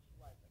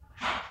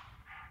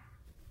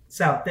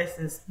 So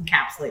this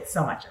encapsulates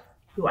so much of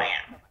who I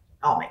am.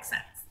 All makes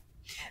sense.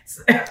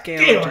 So,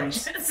 gay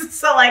origins.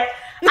 So like,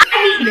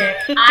 I meet Nick.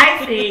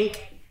 I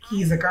think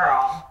he's a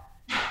girl.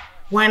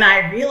 When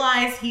I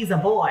realize he's a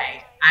boy,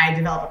 I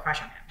develop a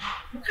crush on him.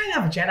 What kind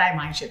of Jedi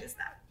mind shit is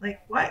that?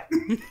 Like, what?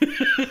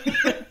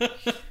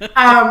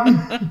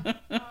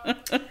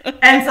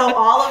 And so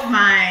all of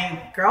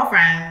my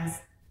girlfriends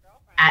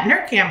at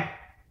nerd camp,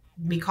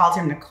 we called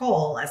him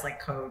Nicole as like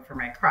code for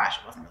my crush.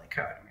 It wasn't really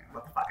code. I mean,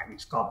 what the fuck? I mean,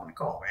 just called him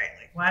Nicole, right?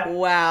 Like, what?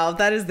 Wow,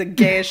 that is the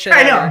gayest shit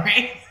I know,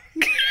 right?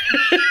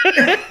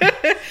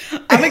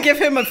 I'm going to give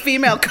him a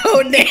female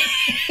code name.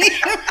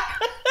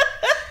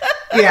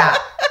 Yeah.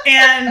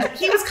 And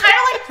he was kind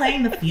of like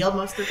playing the field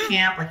most of the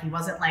camp. Like he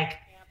wasn't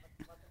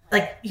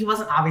he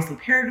wasn't obviously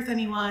paired with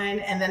anyone.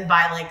 And then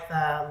by like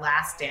the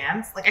last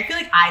dance, like I feel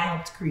like I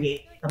helped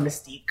create the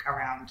mystique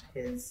around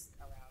his,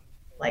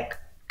 like,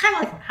 kind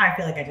of like how I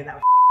feel like I did that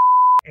with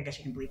I guess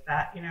you can believe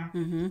that,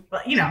 Mm-hmm.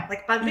 But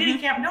like by meeting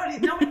camp,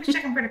 nobody was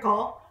checking for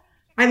Nicole.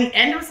 By the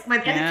end of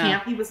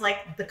camp, he was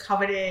like the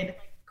coveted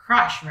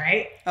crush,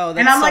 right? Oh, that's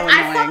and I'm so like, annoying.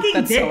 I fucking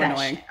that's did so that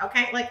annoying. shit.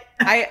 Okay, like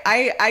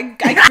I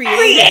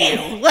created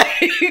you. Like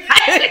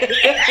I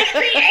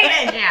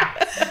created you.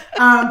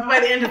 But by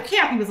the end of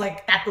camp, he was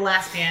like at the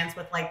last dance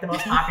with like the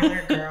most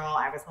popular girl.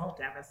 I was all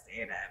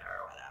devastated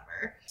or whatever.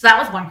 whatever. So that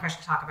was one crush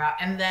to talk about.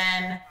 And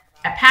then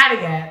at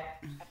Padgett,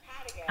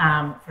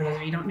 for those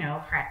of you who don't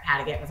know,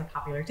 Padgett was a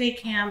popular day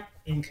camp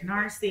in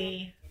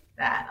Canarsie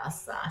that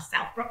us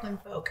South Brooklyn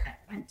folk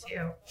went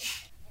to.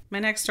 My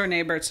next door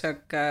neighbor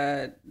took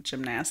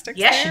gymnastics.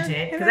 Yes, there, she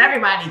did, because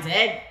everybody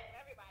did.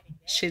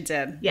 She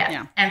did.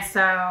 Yeah. And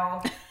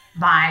so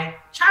my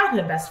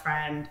childhood best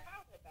friend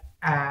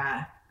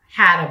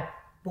had a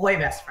boy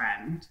best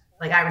friend.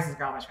 Like, I was his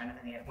girl best friend, and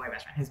then he had a boy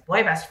best friend. His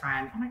boy best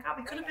friend, oh my God,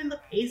 we could have been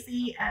the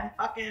Pacey and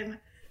fucking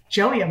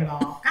Joey of it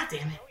all. God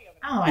damn it.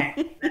 Oh,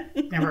 wait.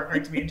 That never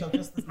occurred to me until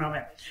just this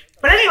moment.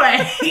 But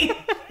anyway,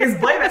 his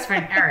boy best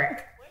friend,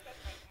 Eric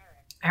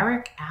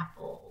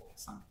Apple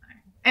something.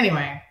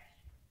 Anyway,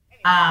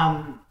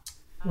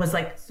 was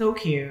like so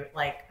cute.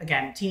 Like,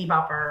 again, teeny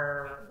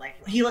bopper.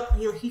 Like, he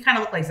kind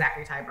of looked like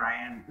Zachary Ty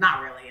Bryan.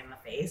 Not really in the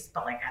face,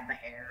 but like had the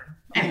hair.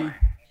 Anyway.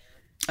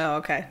 Oh,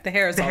 okay. The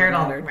hair is the all hair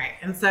mattered. Right.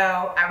 And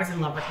so I was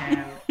in love with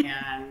him,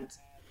 and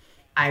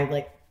I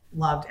like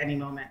loved any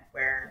moment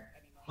where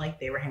like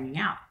they were hanging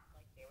out.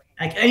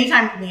 Like,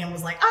 anytime Liam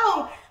was like,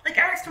 "Oh, like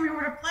Eric's coming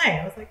over to play,"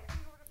 I was like,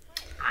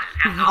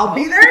 "I'll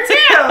be there too."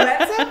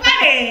 That's so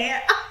funny.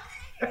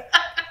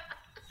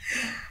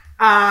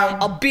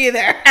 I'll be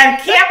there.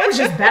 And camp was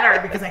just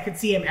better because I could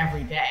see him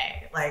every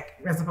day, like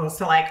as opposed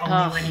to like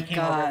only when he came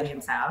over to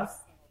Liam's house.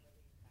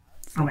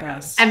 Oh my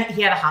God. And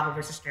he had a hot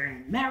older sister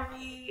named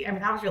Mary. I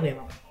mean, I was really in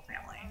love with the whole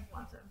family. I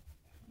wanted to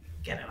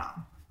get it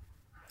on.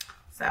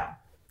 So,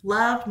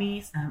 loved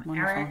me some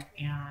Wonderful. Eric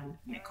and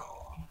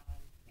Nicole.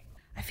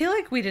 I feel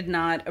like we did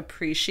not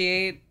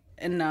appreciate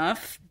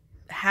enough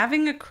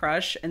having a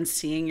crush and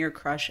seeing your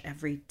crush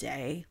every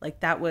day. Like,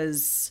 that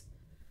was...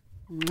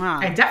 Mwah.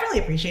 I definitely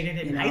appreciated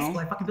it in high school.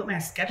 I fucking built my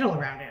schedule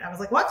around it. I was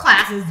like, what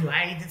classes do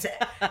I need to take?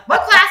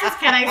 What classes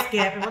can I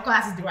skip? And what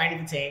classes do I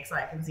need to take so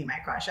I can see my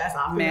crush as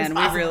often as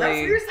possible?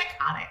 We were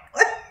psychotic.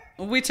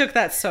 We took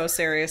that so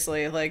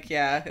seriously. Like,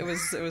 yeah, it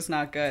was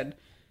not good.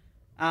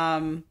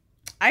 But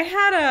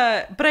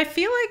I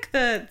feel like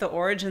the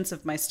origins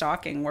of my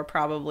stalking were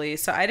probably,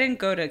 so I didn't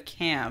go to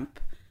camp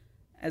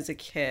as a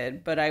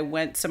kid, but I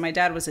went, so my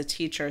dad was a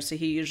teacher, so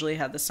he usually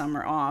had the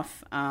summer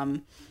off.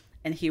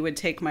 And he would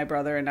take my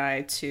brother and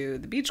I to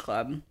the beach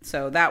club.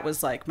 So that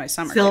was like my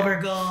summer. Silver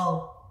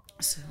Gull.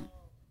 So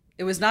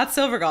it was not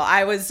Silver Gull.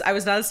 I was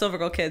not a Silver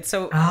Gull kid.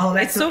 So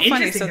that's it's so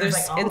funny. So there's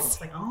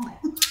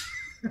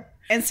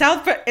in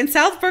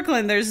South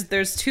Brooklyn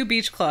there's two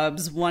beach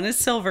clubs. One is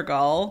Silver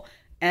Gull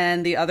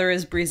and the other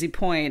is Breezy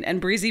Point.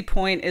 And Breezy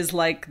Point is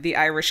like the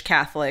Irish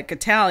Catholic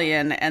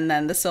Italian, and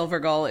then the Silver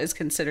Gull is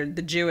considered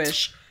the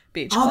Jewish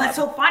beach club. That's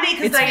so funny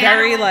because Diana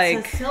very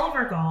like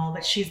Silver Gull,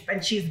 but she's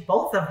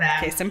both of them.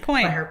 Case in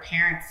point, but her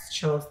parents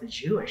chose the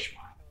Jewish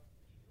one.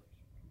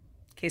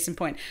 Case in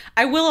point.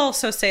 I will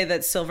also say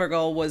that Silver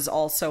Gull was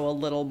also a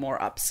little more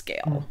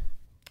upscale.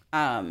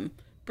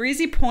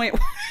 Breezy Point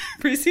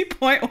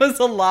was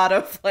a lot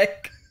of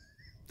like,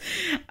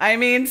 I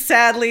mean,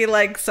 sadly,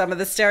 like some of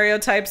the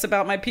stereotypes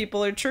about my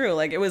people are true.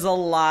 Like, it was a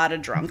lot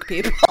of drunk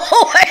people.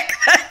 Like,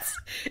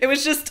 it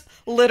was just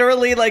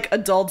literally like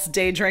adults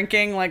day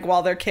drinking like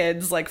while their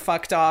kids like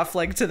fucked off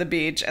like to the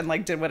beach and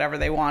like did whatever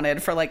they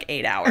wanted for like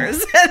 8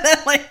 hours and then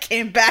like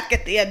came back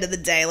at the end of the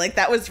day. Like,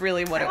 that was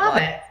really what it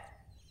was.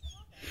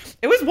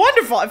 It was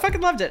wonderful. I fucking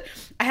loved it.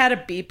 I had a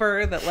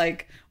beeper that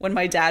like when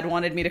my dad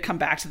wanted me to come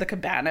back to the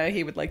cabana,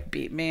 he would like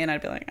beep me and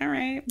I'd be like, all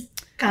right.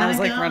 And I was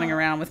like running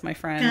around with my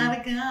friend.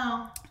 Gotta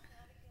go.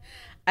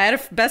 I had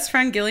a best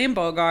friend, Gillian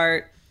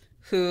Bogart,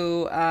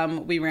 who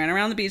we ran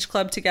around the beach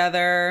club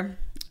together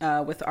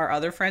with our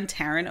other friend,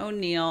 Taryn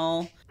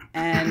O'Neill.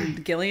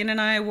 And Gillian and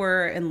I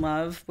were in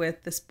love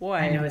with this boy.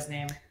 I know his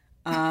name.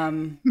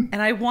 And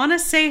I want to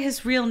say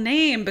his real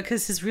name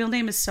because his real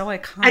name is so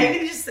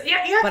iconic.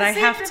 But I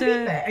have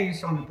to. Are you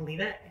just want to believe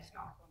it?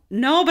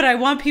 No, but I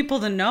want people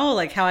to know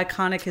like how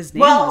iconic his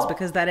name was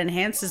because that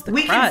enhances the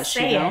crush.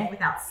 We can say it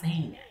without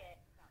saying it.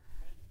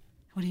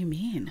 What do you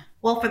mean?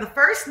 Well, for the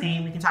first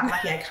name, we can talk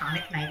about the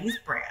iconic 90s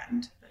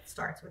brand that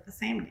starts with the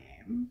same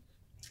name.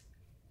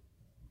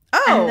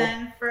 Oh, and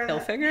then for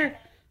Hilfiger?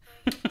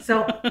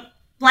 So,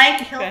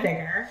 blank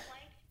Hilfiger,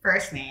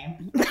 first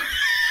name.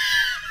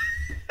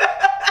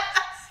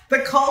 The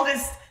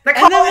coldest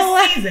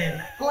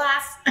season.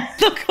 The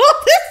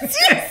coldest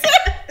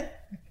season.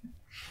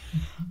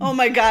 Oh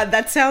my God,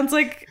 that sounds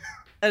like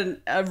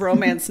a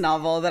romance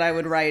novel that I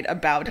would write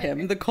about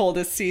him. The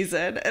coldest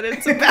season, and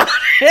it's about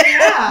him.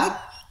 Yeah.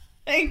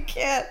 I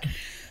can't.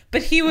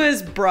 But he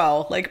was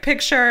like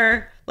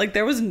picture like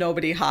there was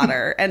nobody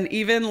hotter, and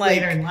even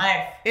like later in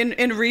life.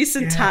 In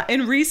recent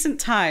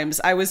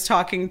times, I was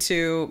talking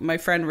to my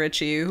friend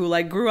Richie, who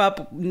like grew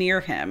up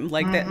near him,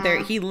 like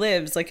there he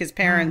lives like his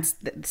parents,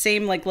 the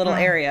same like little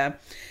area,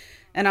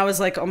 and I was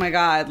like, oh my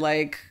God,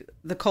 like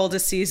the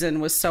coldest season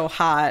was so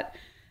hot,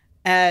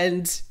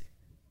 and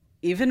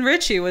even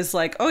Richie was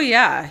like, oh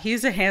yeah,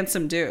 he's a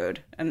handsome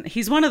dude, and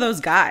he's one of those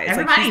guys.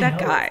 Everybody like he's that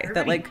knows. guy Everybody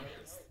that like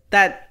knows.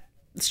 That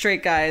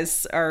straight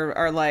guys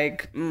are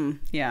like,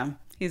 yeah.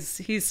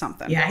 He's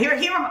something. Yeah,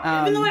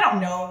 even though I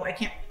don't know, I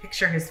can't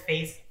picture his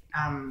face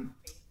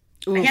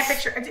Oof. I can't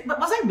picture. But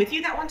was I with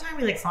you that one time?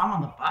 We like saw him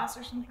on the bus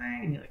or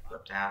something, and you like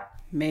flipped out.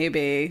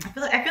 Maybe. I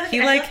feel like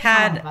he like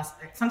had bus,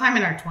 sometime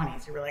in our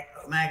 20s. You were like,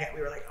 oh my god.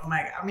 We were like, oh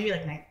my god. Or maybe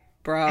like 9.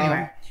 Bro.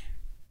 Anyway.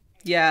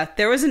 Yeah,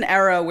 there was an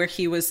era where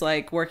he was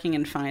like working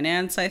in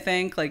finance, I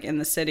think, like in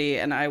the city,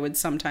 and I would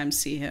sometimes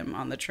see him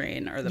on the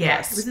train or the bus.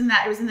 Yeah, it was in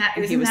that.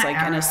 He was like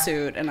era. In a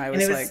suit, and I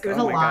was like,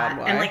 oh my god,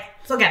 why? And like,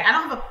 so again, I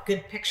don't have a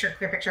good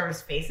clear picture of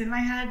his face in my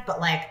head, but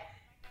like,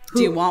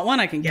 do you want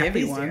one? I can give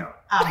you one.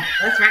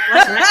 Let's rectify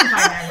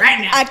that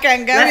right now. I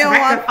can give you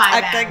one.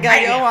 I can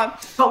give you one.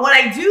 But what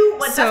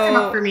does come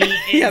up for me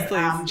is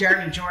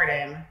Jeremy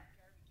Jordan.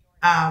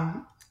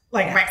 Kind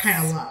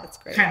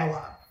of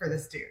love for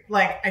this dude.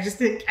 Like, I just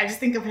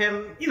think of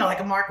him, you know, like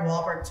a Mark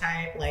Wahlberg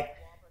type, like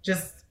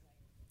just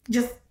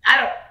I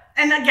don't.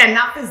 And again,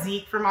 not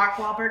physique for Mark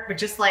Wahlberg, but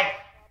just like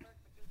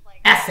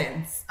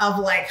essence of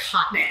like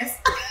hotness,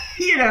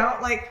 you know,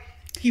 like.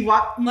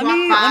 Let me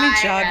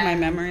jog my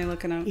memory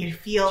looking up. You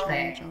feel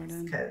things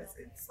because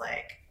it's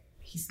like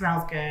he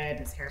smells good,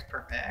 his hair's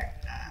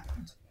perfect,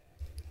 and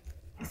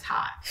he's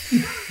hot.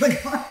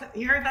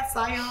 You heard that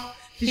sigh, y'all?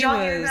 Did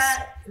y'all hear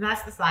that?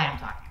 That's the sigh I'm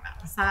talking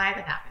about. The sigh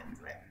that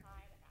happens when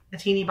the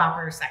teeny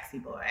bopper sexy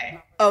boy.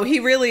 Oh,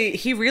 he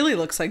really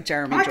looks like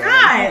Jeremy Jordan. Oh my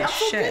god, I'm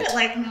so good at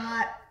like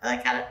not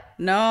like how to.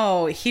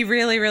 No, he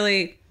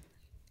really.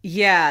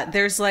 Yeah,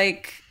 there's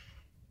like.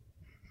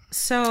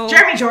 So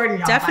Jeremy Jordan,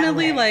 y'all,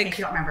 definitely, by the way, like, if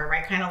you don't remember,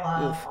 Right Kind of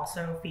Love,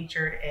 also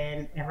featured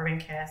in Never Been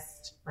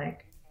Kissed.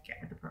 Like, get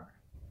with the program.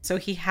 So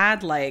he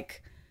had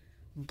like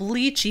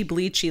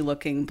bleachy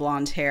looking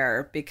blonde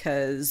hair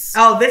because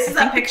this is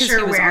a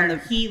picture where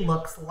he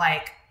looks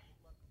like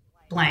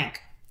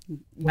blank.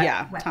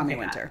 Tommy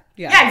Winter.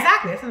 Yeah,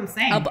 exactly. That's what I'm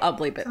saying. I'll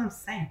bleep it. That's what I'm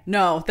saying.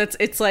 No,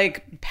 it's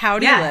like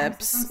pouty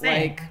lips, that's what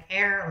I'm like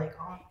hair, like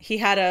all. He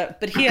had a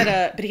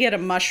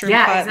mushroom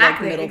cut,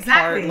 like middle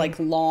part, like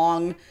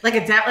long,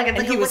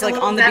 and he was like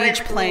on the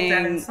beach playing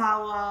Devon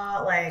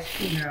Sawa, like,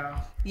 you know.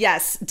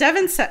 Yes,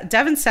 Devon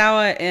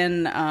Sawa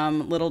in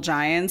Little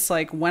Giants.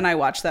 Like, when I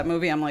watched that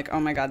movie, I'm like, oh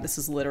my god, this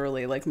is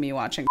literally like me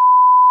watching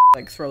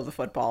like throw the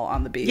football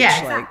on the beach. Yeah,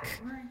 exactly.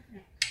 Like,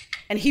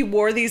 and he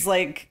wore these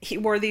like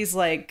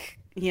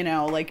you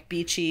know, like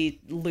beachy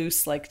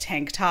loose like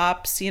tank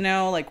tops, you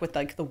know, like with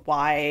like the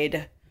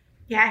wide.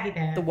 Yeah, he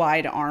did. The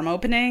wide arm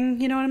opening,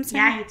 you know what I'm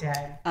saying? Yeah, he did.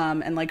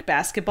 And like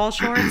basketball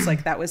shorts,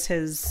 like that was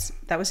his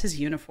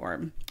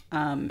uniform.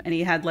 And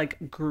he had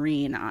like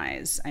green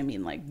eyes. I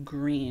mean, like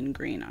green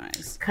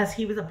eyes. Because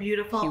he was a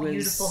beautiful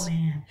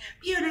man.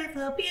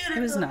 Beautiful he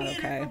was not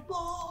okay.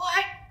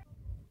 Boy.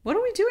 What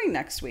are we doing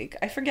next week?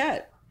 I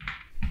forget.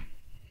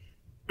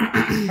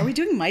 Are we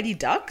doing Mighty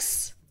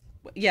Ducks?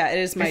 Yeah, it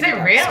is Mighty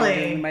Ducks. Really?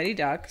 We're doing Mighty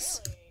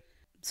Ducks.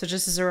 So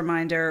just as a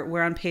reminder,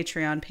 we're on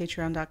Patreon,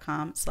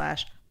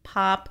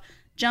 patreon.com/Pop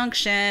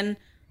Junction.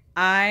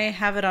 I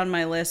have it on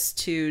my list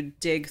to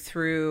dig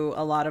through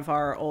a lot of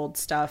our old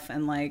stuff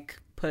and like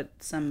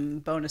put some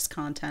bonus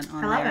content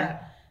on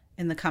there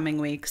in the coming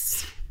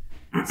weeks.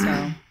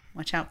 So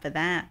watch out for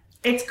that.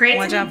 It's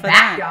great to be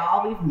back,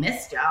 y'all. We've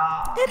missed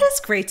y'all. It is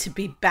great to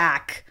be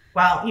back.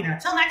 Well, you know,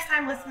 till next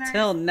time, listeners.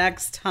 Till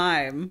next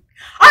time.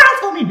 Arnold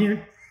told me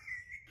dude.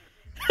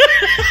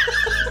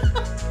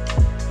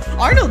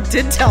 Arnold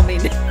did tell me.